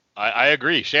 I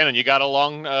agree. Shannon, you got a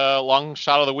long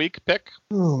shot of the week pick?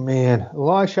 Oh man,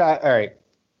 long shot. All right.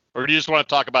 Or do you just want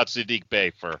to talk about Saddiq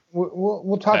Bey for?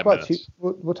 We'll talk about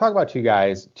we'll talk about two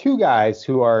guys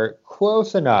who are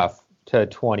close enough to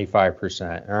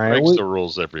 25%. All right. Breaks the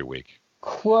rules every week.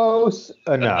 Close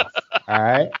enough. All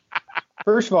right.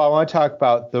 First of all, I want to talk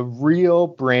about the real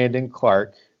Brandon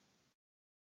Clark,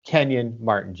 Kenyon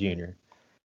Martin Jr.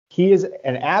 He is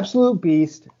an absolute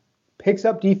beast, picks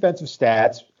up defensive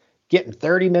stats, getting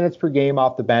 30 minutes per game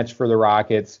off the bench for the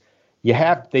Rockets.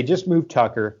 They just moved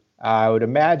Tucker. I would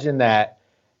imagine that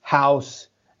House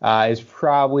is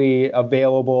probably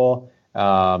available.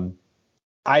 I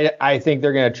think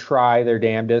they're going to try their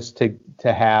damnedest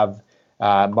to have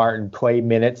Martin play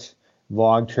minutes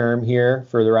long term here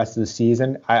for the rest of the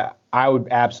season. I would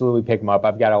absolutely pick him up.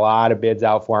 I've got a lot of bids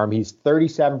out for him. He's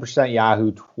 37%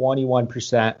 Yahoo,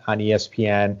 21% on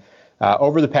ESPN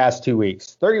over the past 2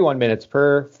 weeks. 31 minutes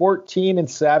per, 14 and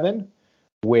 7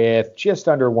 with just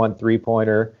under 1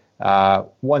 3-pointer,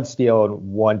 1 steal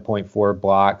and 1.4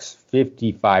 blocks,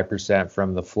 55%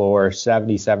 from the floor,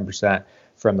 77%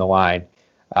 from the line.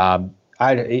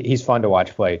 He's fun to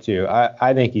watch play too.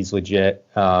 I think he's legit.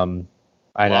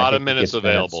 A lot of minutes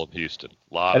available in Houston.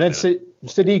 And then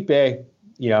Saddiq Bey,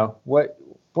 what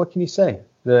can you say?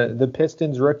 The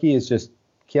Pistons rookie is just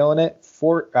killing it.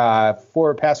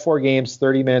 Past 4 games,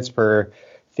 30 minutes per,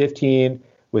 15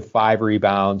 with 5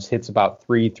 rebounds, hits about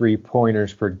 3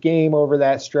 3-pointers per game over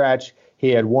that stretch. He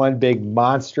had 1 big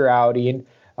monster outing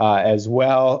as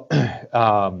well.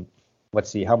 Let's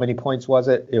see, how many points was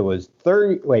it? It was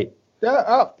 50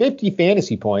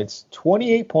 fantasy points,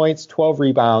 28 points, 12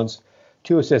 rebounds,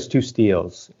 2 assists, 2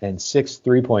 steals, and 6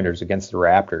 3-pointers against the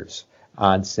Raptors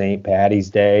on St.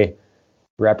 Patty's Day,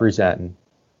 representing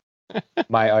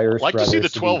my Irish I'd like brother. to see the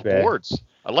 12 boards.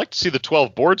 I'd like to see the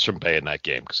 12 boards from Bey in that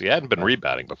game because he hadn't been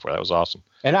rebounding before. That was awesome.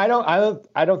 And I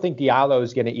don't think Diallo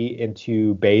is going to eat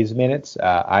into Bey's minutes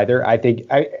either. No,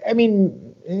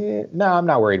 I'm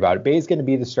not worried about it. Bey's going to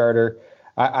be the starter.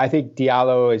 I think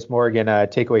Diallo is more going to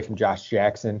take away from Josh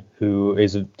Jackson, who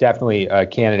is definitely a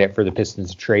candidate for the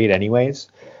Pistons trade anyways.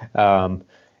 And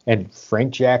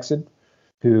Frank Jackson,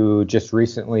 who just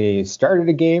recently started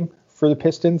a game for the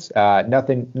Pistons.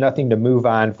 Nothing to move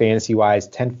on fantasy-wise,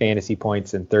 10 fantasy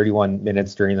points in 31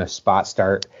 minutes during the spot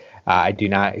start. I do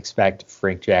not expect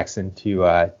Frank Jackson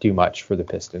to do much for the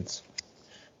Pistons.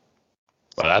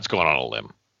 Well, that's going on a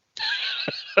limb.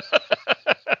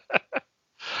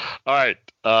 All right.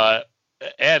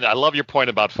 Ed, I love your point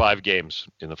about 5 games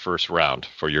in the first round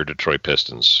for your Detroit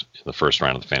Pistons in the first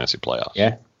round of the fantasy playoffs.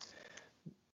 Yeah.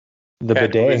 The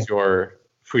bidet.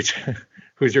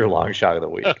 Who's your long shot of the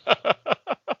week?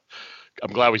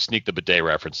 I'm glad we sneaked the bidet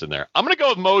reference in there. I'm going to go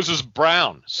with Moses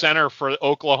Brown, center for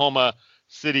Oklahoma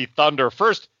City Thunder.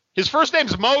 His first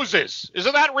name's Moses.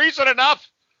 Isn't that reason enough?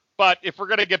 But if we're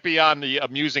going to get beyond the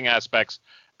amusing aspects,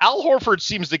 Al Horford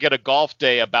seems to get a golf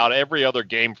day about every other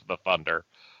game for the Thunder.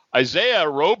 Isaiah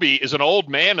Roby is an old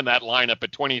man in that lineup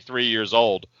at 23 years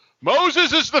old.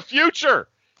 Moses is the future.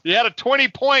 He had a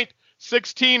 20-point,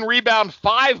 16-rebound,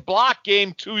 5-block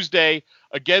game Tuesday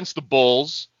against the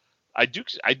Bulls. I do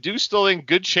still think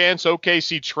good chance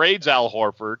OKC trades Al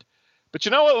Horford. But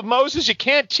you know what, with Moses, you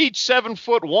can't teach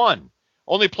 7'1".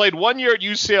 Only played 1 year at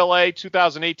UCLA,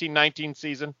 2018-19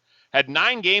 season. Had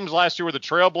 9 games last year with the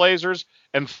Trailblazers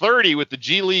and 30 with the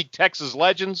G League Texas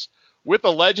Legends. With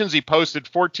the Legends, he posted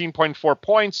 14.4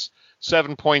 points,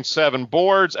 7.7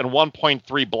 boards, and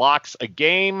 1.3 blocks a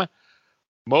game.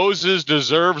 Moses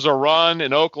deserves a run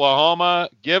in Oklahoma.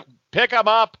 Pick him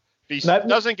up. If he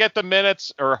doesn't get the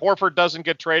minutes or Horford doesn't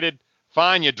get traded,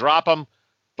 fine, you drop him.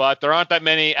 But there aren't that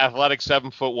many athletic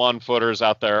 7'1" footers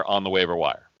out there on the waiver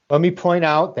wire. Let me point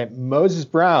out that Moses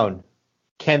Brown,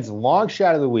 Ken's long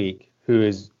shot of the week, who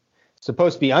is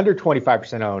supposed to be under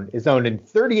 25% owned, is owned in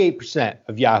 38%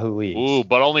 of Yahoo leagues. Ooh,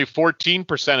 but only 14%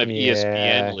 of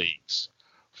ESPN leagues.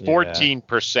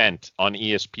 14% on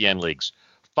ESPN leagues,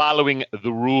 following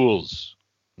the rules.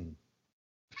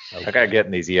 Okay. I got to get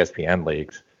in these ESPN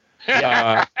leagues.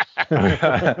 The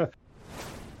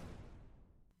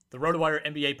RotoWire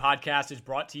NBA podcast is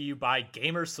brought to you by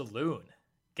Gamer Saloon.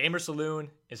 Gamer Saloon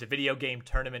is a video game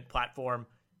tournament platform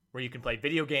where you can play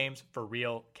video games for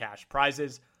real cash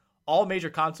prizes. All major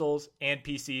consoles and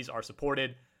PCs are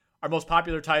supported. Our most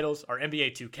popular titles are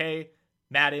NBA 2K,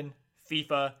 Madden,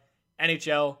 FIFA,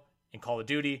 NHL, and Call of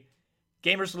Duty.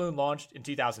 Gamer Saloon launched in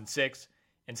 2006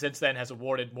 and since then has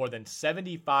awarded more than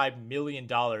 $75 million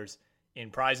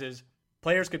in prizes.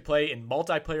 Players could play in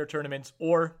multiplayer tournaments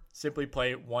or simply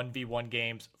play 1v1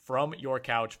 games from your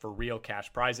couch for real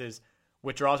cash prizes.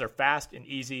 Withdrawals are fast and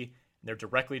easy, and they're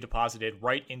directly deposited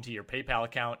right into your PayPal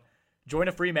account. Join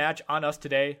a free match on us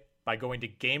today by going to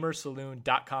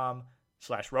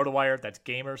gamersaloon.com/RotoWire. That's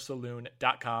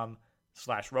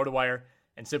gamersaloon.com/RotoWire,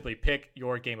 and simply pick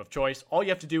your game of choice. All you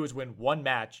have to do is win one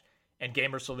match, and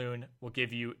Gamer Saloon will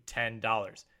give you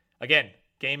 $10. Again,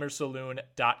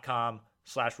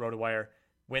 gamersaloon.com/RotoWire.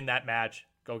 Win that match.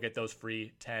 Go get those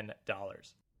free $10.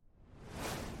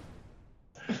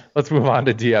 Let's move on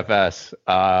to DFS.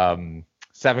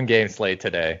 7-game slate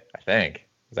today, I think.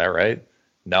 Is that right?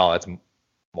 No, it's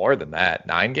more than that.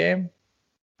 9-game?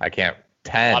 I can't.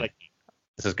 10.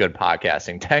 This is good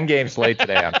podcasting. 10-game slate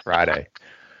today on Friday.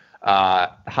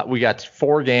 We got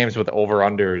 4 games with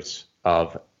over-unders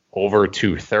of over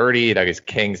 230. That is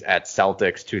Kings at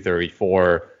Celtics,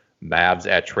 234. Mavs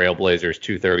at Trailblazers,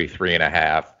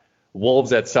 233.5.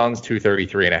 Wolves at Suns,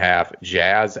 233.5.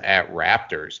 Jazz at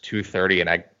Raptors,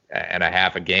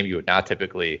 230.5. A game you would not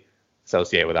typically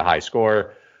associate with a high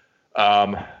score.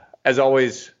 As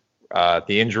always, the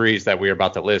injuries that we're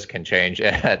about to list can change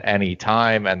at any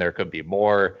time, and there could be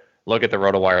more. Look at the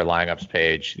RotoWire lineups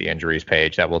page, the injuries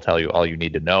page. That will tell you all you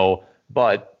need to know.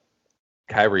 But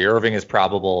Kyrie Irving is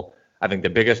probable. I think the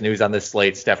biggest news on this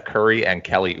slate, Steph Curry and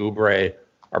Kelly Oubre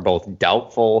are both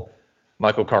doubtful.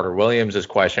 Michael Carter-Williams is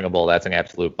questionable. That's an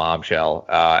absolute bombshell.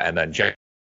 And then Jack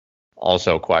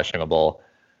also questionable.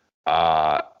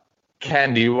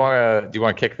 Ken, do you want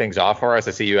to kick things off for us?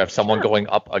 I see you have someone going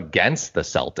up against the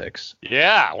Celtics.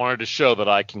 Yeah, I wanted to show that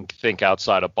I can think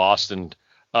outside of Boston.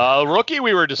 Rookie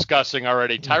we were discussing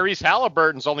already. Tyrese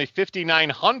Halliburton's only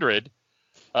 5,900.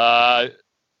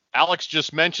 Alex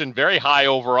just mentioned very high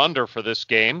over-under for this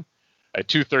game at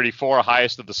 234,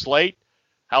 highest of the slate.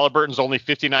 Halliburton's only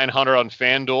 5,900 on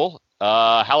FanDuel.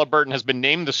 Halliburton has been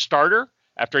named the starter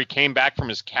after he came back from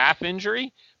his calf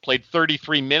injury, played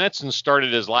 33 minutes and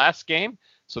started his last game.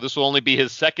 So this will only be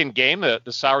his second game. The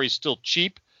salary's still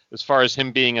cheap as far as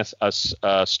him being a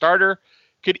starter.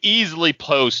 Could easily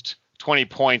post 20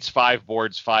 points, 5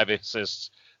 boards, 5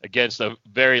 assists against a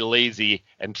very lazy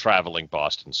and traveling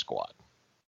Boston squad.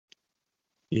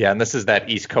 Yeah, and this is that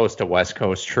East Coast to West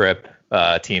Coast trip.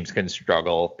 Teams can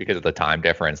struggle because of the time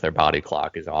difference. Their body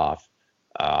clock is off.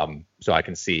 So I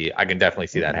can definitely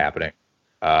see that happening.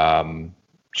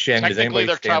 Shen, does Technically, anybody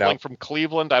they're stand traveling out? from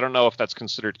Cleveland. I don't know if that's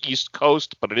considered East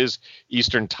Coast, but it is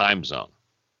Eastern time zone.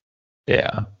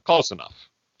 Yeah. Close enough.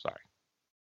 Sorry.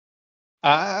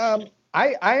 I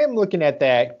am looking at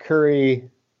that Curry,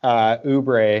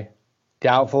 Oubre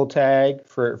doubtful tag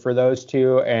for those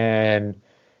two, and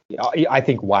I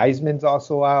think Wiseman's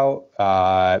also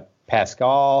out.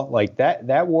 Pascal, like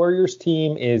that Warriors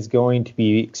team is going to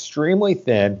be extremely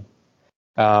thin.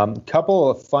 Couple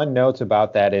of fun notes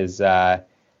about that is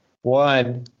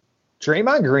one,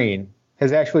 Draymond Green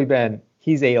has actually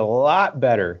he's a lot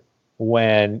better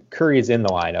when Curry is in the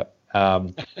lineup.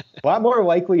 A lot more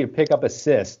likely to pick up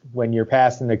assists when you're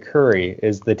passing to Curry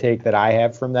is the take that I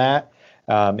have from that.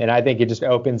 And I think it just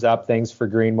opens up things for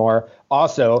Green more.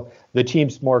 Also, the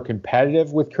team's more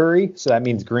competitive with Curry, so that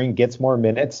means Green gets more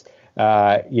minutes.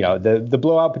 The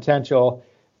blowout potential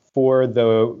for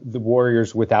the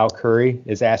Warriors without Curry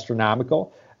is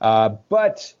astronomical.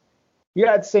 But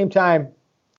at the same time,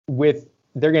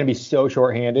 they're going to be so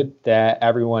shorthanded that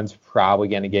everyone's probably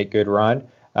going to get good run.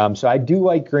 So I do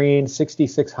like Green,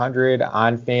 6,600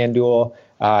 on FanDuel.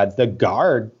 The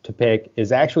guard to pick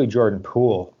is actually Jordan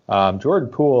Poole. Jordan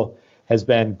Poole has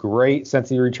been great since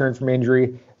he returned from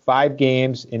injury. 5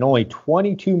 games in only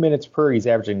 22 minutes per. He's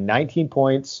averaging 19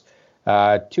 points,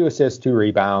 2 assists, 2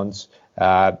 rebounds,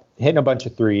 hitting a bunch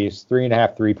of threes,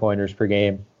 3.5 3-pointers per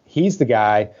game. He's the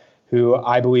guy who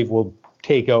I believe will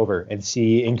take over and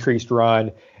see increased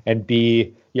run and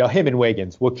be, him and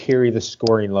Wiggins will carry the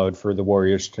scoring load for the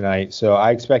Warriors tonight. So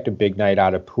I expect a big night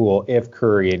out of Poole if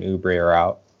Curry and Oubre are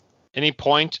out. Any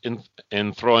point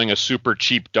in throwing a super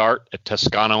cheap dart at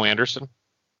Toscano Anderson?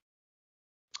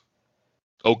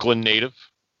 Oakland native.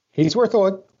 He's worth a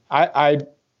look.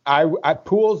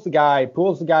 Poole's the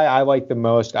guy I like the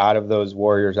most out of those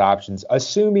Warriors options,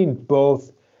 assuming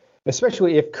both,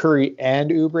 especially if Curry and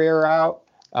Oubre are out.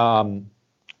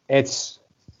 It's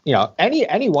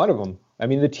any one of them. I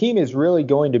mean, the team is really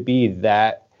going to be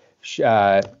that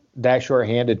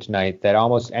shorthanded tonight that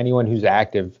almost anyone who's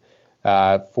active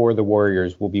for the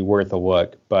Warriors will be worth a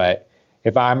look. But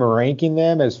if I'm ranking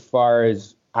them, as far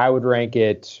as I would rank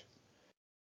it,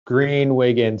 Green,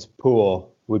 Wiggins,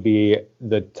 Poole would be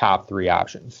the top 3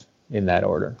 options in that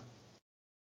order.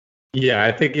 Yeah,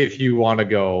 I think if you want to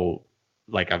go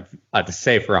at the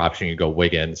safer option, you go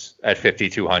Wiggins at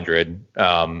 5,200.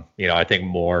 I think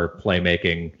more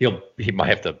playmaking. He might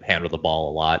have to handle the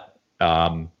ball a lot,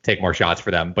 take more shots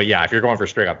for them. But yeah, if you're going for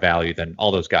straight up value, then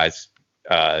all those guys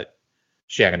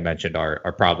Shannon mentioned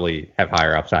are probably have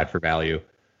higher upside for value.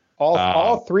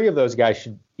 All 3 of those guys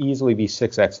should easily be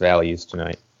 6x values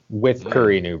tonight with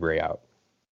Curry and Oubre out.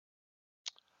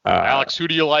 Alex, who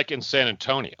do you like in San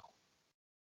Antonio?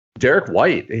 Derek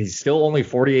White. He's still only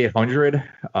 4,800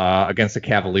 against the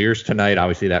Cavaliers tonight.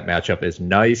 Obviously, that matchup is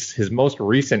nice. His most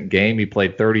recent game, he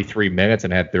played 33 minutes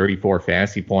and had 34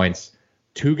 fantasy points.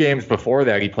 2 games before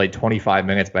that, he played 25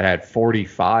 minutes but had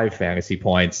 45 fantasy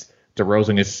points.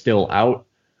 DeRozan is still out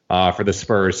for the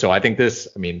Spurs. So I think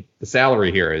the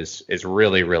salary here is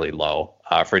really, really low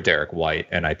for Derek White.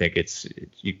 And I think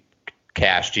you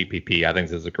cash GPP. I think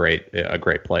this is a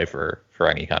great play for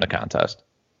any kind of contest.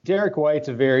 Derek White's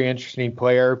a very interesting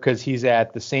player because he's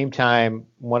at the same time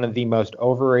one of the most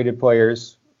overrated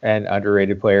players and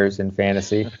underrated players in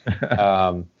fantasy.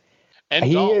 And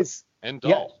he Dolph. is. And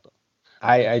Dolph. Yeah,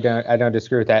 I don't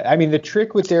disagree with that. I mean, the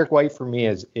trick with Derek White for me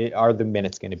is are the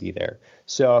minutes going to be there?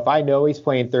 So if I know he's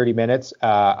playing 30 minutes,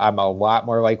 I'm a lot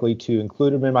more likely to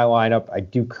include him in my lineup. I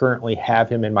do currently have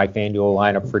him in my FanDuel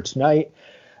lineup for tonight.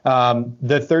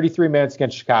 The 33 minutes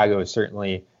against Chicago is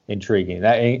certainly intriguing,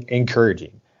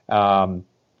 encouraging.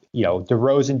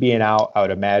 DeRozan being out, I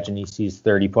would imagine he sees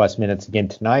 30 plus minutes again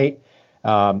tonight.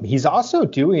 He's also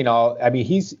doing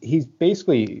he's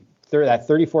basically that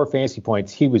 34 fantasy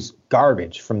points. He was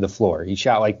garbage from the floor. He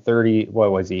shot like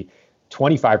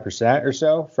 25% or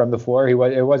so from the floor.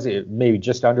 It was maybe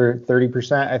just under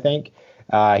 30%, I think.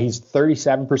 He's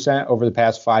 37% over the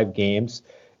past 5 games.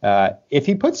 If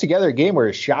he puts together a game where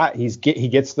his shot, he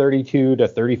gets 32 to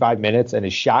 35 minutes and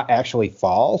his shot actually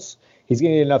falls, he's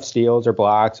going to get enough steals or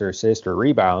blocks or assists or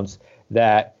rebounds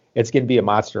that it's going to be a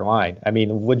monster line. I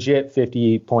mean, legit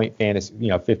 50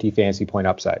 fantasy point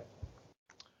upside.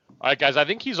 All right, guys, I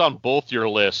think he's on both your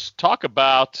lists. Talk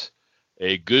about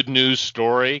a good news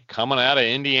story coming out of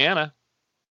Indiana.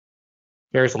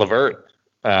 Caris LeVert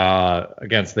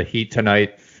against the Heat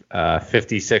tonight.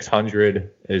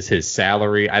 5,600 is his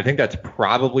salary. I think that's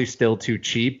probably still too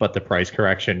cheap, but the price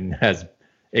correction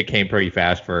came pretty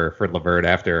fast for LeVert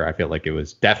after I feel like it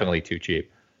was definitely too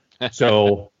cheap.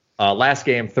 So last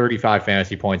game, 35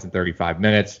 fantasy points in 35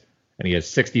 minutes. and he has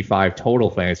 65 total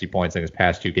fantasy points in his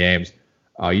past 2 games.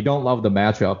 You don't love the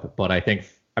matchup, but I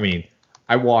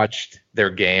watched their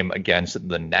game against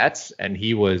the Nets, and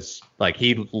he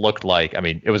looked like,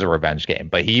 it was a revenge game,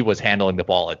 but he was handling the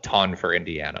ball a ton for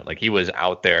Indiana. Like, he was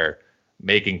out there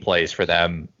making plays for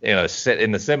them in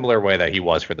the similar way that he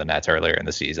was for the Nets earlier in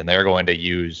the season. They're going to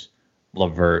use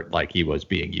LeVert like he was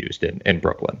being used in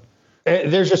Brooklyn.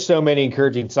 There's just so many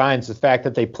encouraging signs. The fact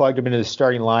that they plugged him into the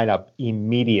starting lineup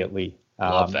immediately.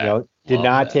 Love that. He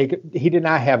did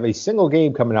not have a single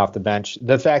game coming off the bench.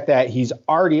 The fact that he's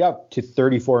already up to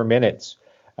 34 minutes.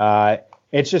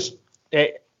 It's just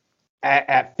at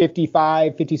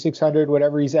 5,600,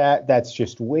 whatever he's at, that's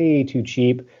just way too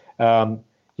cheap.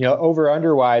 Over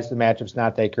under wise, the matchup's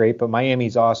not that great, but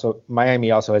Miami also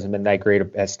hasn't been that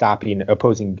great at stopping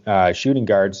opposing shooting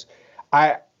guards.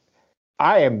 I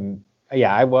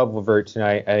love LeVert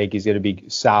tonight. I think he's going to be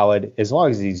solid as long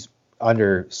as he's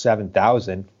under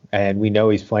 7,000, and we know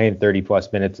he's playing 30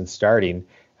 plus minutes and starting.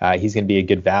 He's going to be a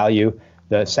good value.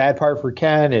 The sad part for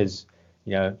Ken is,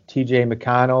 TJ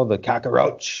McConnell, the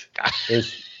cockroach,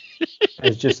 is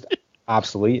just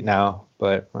obsolete now.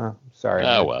 But sorry.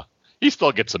 Oh well, he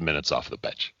still gets some minutes off the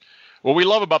bench. What we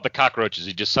love about the cockroach is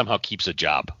he just somehow keeps a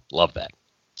job. Love that.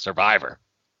 Survivor.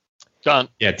 Done.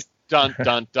 Yeah. Done.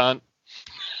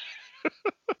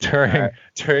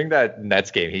 During that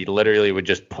Nets game, he literally would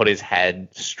just put his head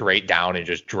straight down and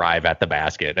just drive at the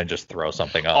basket and just throw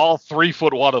something up. All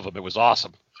 3'1" of them. It was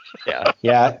awesome. Yeah.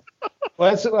 Yeah.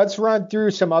 Let's run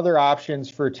through some other options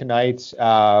for tonight's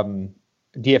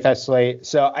DFS slate.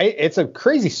 So it's a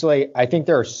crazy slate. I think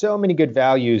there are so many good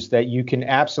values that you can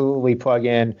absolutely plug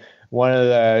in one of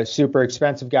the super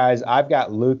expensive guys. I've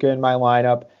got Luka in my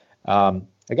lineup, a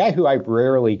guy who I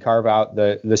rarely carve out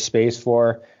the space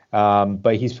for.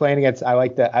 But he's playing against. I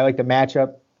like the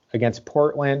matchup against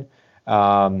Portland.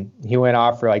 He went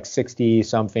off for like 60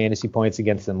 some fantasy points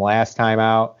against them last time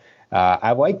out.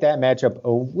 I like that matchup a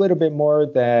little bit more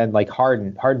than like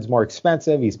Harden. Harden's more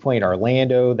expensive. He's playing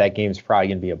Orlando. That game's probably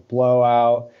going to be a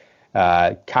blowout.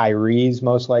 Kyrie's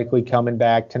most likely coming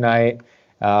back tonight.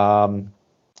 But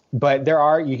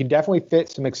you can definitely fit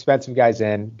some expensive guys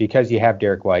in because you have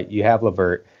Derek White, you have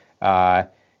LeVert. I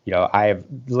have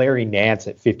Larry Nance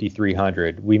at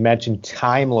 5,300. We mentioned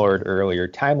Time Lord earlier.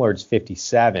 Time Lord's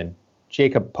 57.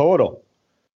 Jacob Poeltl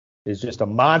is just a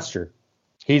monster.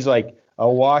 He's like a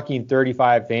walking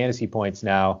 35 fantasy points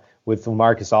now with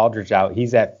LaMarcus Aldridge out.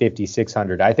 He's at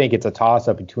 5,600. I think it's a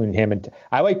toss-up between him and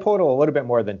I like Poeltl a little bit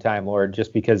more than Time Lord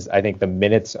just because I think the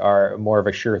minutes are more of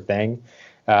a sure thing.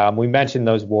 We mentioned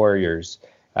those Warriors.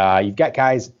 You've got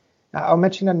guys. I'll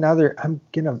mention another. I'm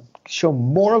going to show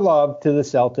more love to the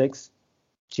Celtics.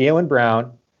 Jaylen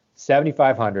Brown,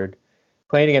 7,500,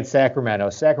 playing against Sacramento.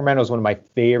 Sacramento is one of my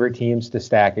favorite teams to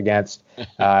stack against.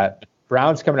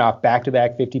 Brown's coming off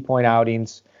back-to-back 50-point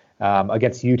outings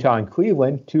against Utah and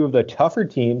Cleveland, two of the tougher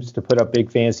teams to put up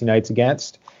big fantasy nights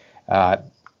against.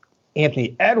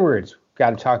 Anthony Edwards, got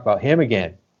to talk about him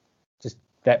again. Just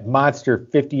that monster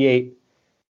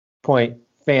 58-point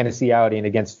fantasy outing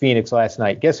against Phoenix last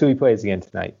night. Guess who he plays again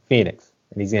tonight? Phoenix.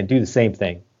 And he's going to do the same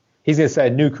thing. He's going to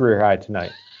set a new career high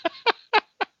tonight.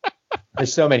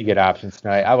 There's so many good options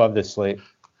tonight. I love this slate.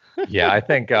 Yeah, I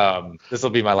think this will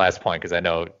be my last point because I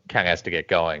know Ken has to get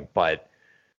going. But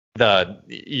to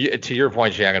your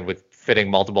point, Shannon, with fitting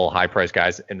multiple high-priced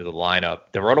guys into the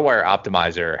lineup, the RotoWire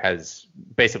Optimizer has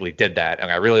basically did that.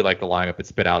 And I really like the lineup it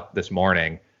spit out this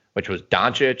morning, which was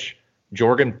Doncic,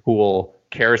 Jordan Poole,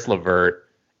 Karis LeVert,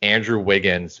 Andrew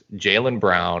Wiggins, Jaylen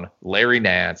Brown, Larry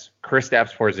Nance,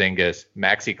 Kristaps Porzingis,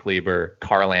 Maxi Kleber,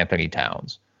 Karl Anthony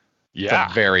Towns.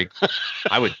 Yeah.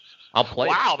 I'll play.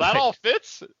 Wow, that all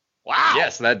fits? Wow.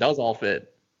 Yes, that does all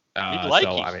fit.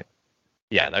 That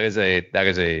is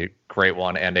a great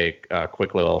one and a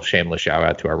quick little shameless shout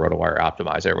out to our RotoWire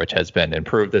Optimizer, which has been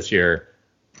improved this year.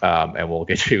 And we'll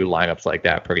get you lineups like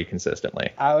that pretty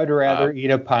consistently. I would rather eat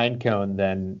a pine cone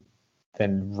than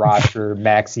roster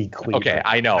Maxi Kleber. Okay,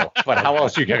 I know, but how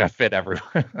else are you gonna fit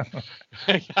everyone?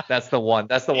 That's the one.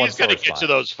 He's gonna get to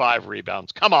those 5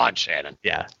 rebounds. Come on, Shannon.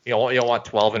 Yeah, you don't want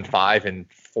 12 and 5 in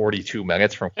 42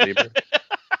 minutes from Kleber.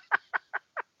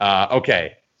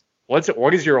 Okay,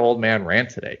 what is your old man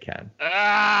rant today, Ken?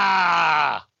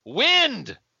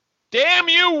 Wind! Damn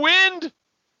you, wind!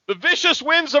 The vicious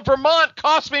winds of Vermont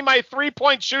cost me my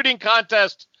 3-point shooting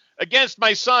contest against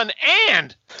my son,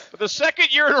 and for the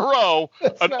second year in a row,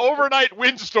 an overnight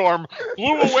windstorm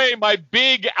blew away my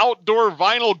big outdoor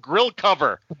vinyl grill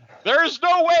cover. There's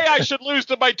no way I should lose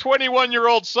to my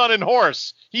 21-year-old son and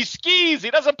horse. He skis.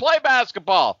 He doesn't play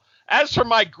basketball. As for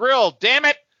my grill, damn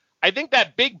it, I think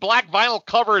that big black vinyl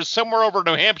cover is somewhere over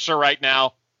New Hampshire right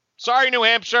now. Sorry, New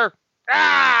Hampshire.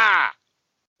 Ah!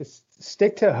 Just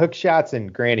stick to hook shots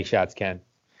and granny shots, Ken.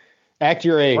 Act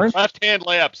your age. Left-hand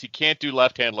layups. You can't do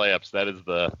left-hand layups. That's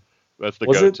the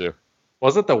go-to.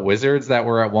 Was it the Wizards that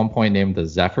were at one point named the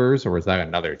Zephyrs, or was that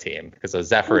another team? Because a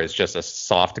Zephyr is just a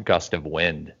soft gust of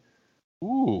wind.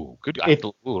 Ooh, good. I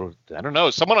don't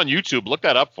know. Someone on YouTube, look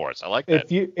that up for us. I like that.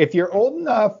 If you're old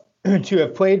enough to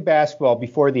have played basketball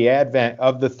before the advent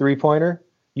of the three-pointer,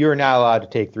 you are not allowed to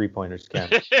take three-pointers, Ken.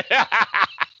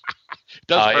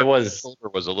 It was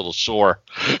a little sore.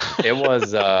 It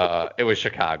was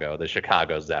Chicago, the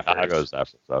Chicago Zephyrs.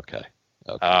 Okay.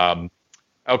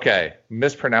 Okay.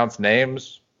 Mispronounced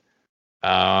names.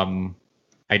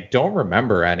 I don't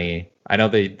remember any. I know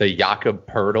the Jakob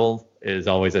Poeltl is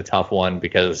always a tough one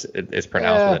because it's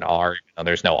pronounced with an R.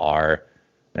 There's no R.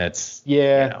 It's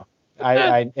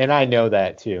I know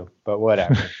that too, but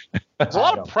whatever. There's a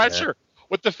lot of pressure.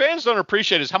 What the fans don't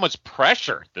appreciate is how much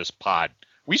pressure this pod.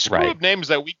 We screw up names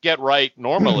that we get right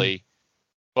normally,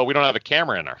 but we don't have a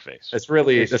camera in our face. This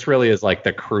really is like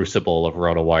the crucible of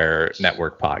RotoWire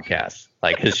Network podcasts.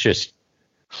 Like it's just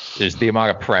the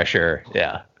amount of pressure,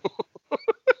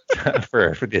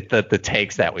 for the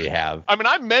takes that we have. I mean,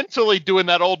 I'm mentally doing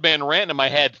that old man rant in my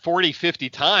head 40, 50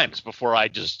 times before I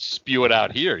just spew it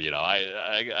out here.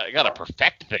 I gotta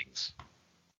perfect things.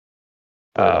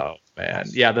 Oh man,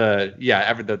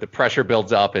 the pressure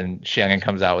builds up and Shannon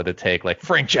comes out with a take like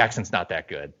Frank Jackson's not that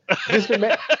good. Just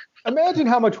imagine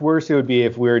how much worse it would be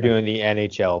if we were doing the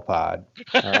NHL pod.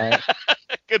 All right.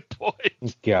 Good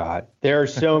point. God, there are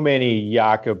so many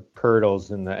Jakob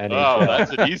Poeltls in the NHL. Oh,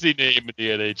 that's an easy name in the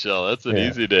NHL. That's an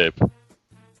easy name.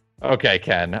 Okay,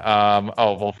 Ken.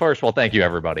 First, thank you,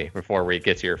 everybody, before we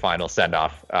get to your final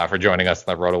send-off, for joining us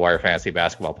on the RotoWire Fantasy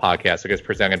Basketball Podcast. It is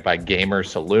presented by Gamer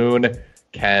Saloon.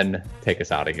 Ken, take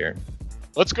us out of here.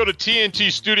 Let's go to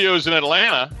TNT Studios in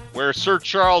Atlanta, where Sir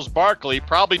Charles Barkley,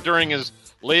 probably during his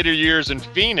later years in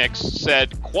Phoenix,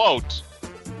 said, quote,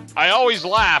 "I always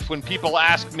laugh when people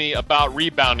ask me about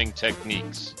rebounding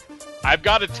techniques. I've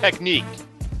got a technique.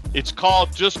 It's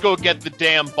called just go get the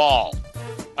damn ball."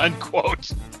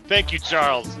 Unquote. Thank you,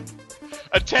 Charles.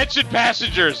 Attention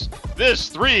passengers, this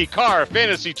 3-car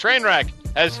fantasy train wreck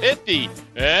has hit the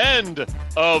end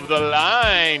of the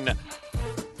line.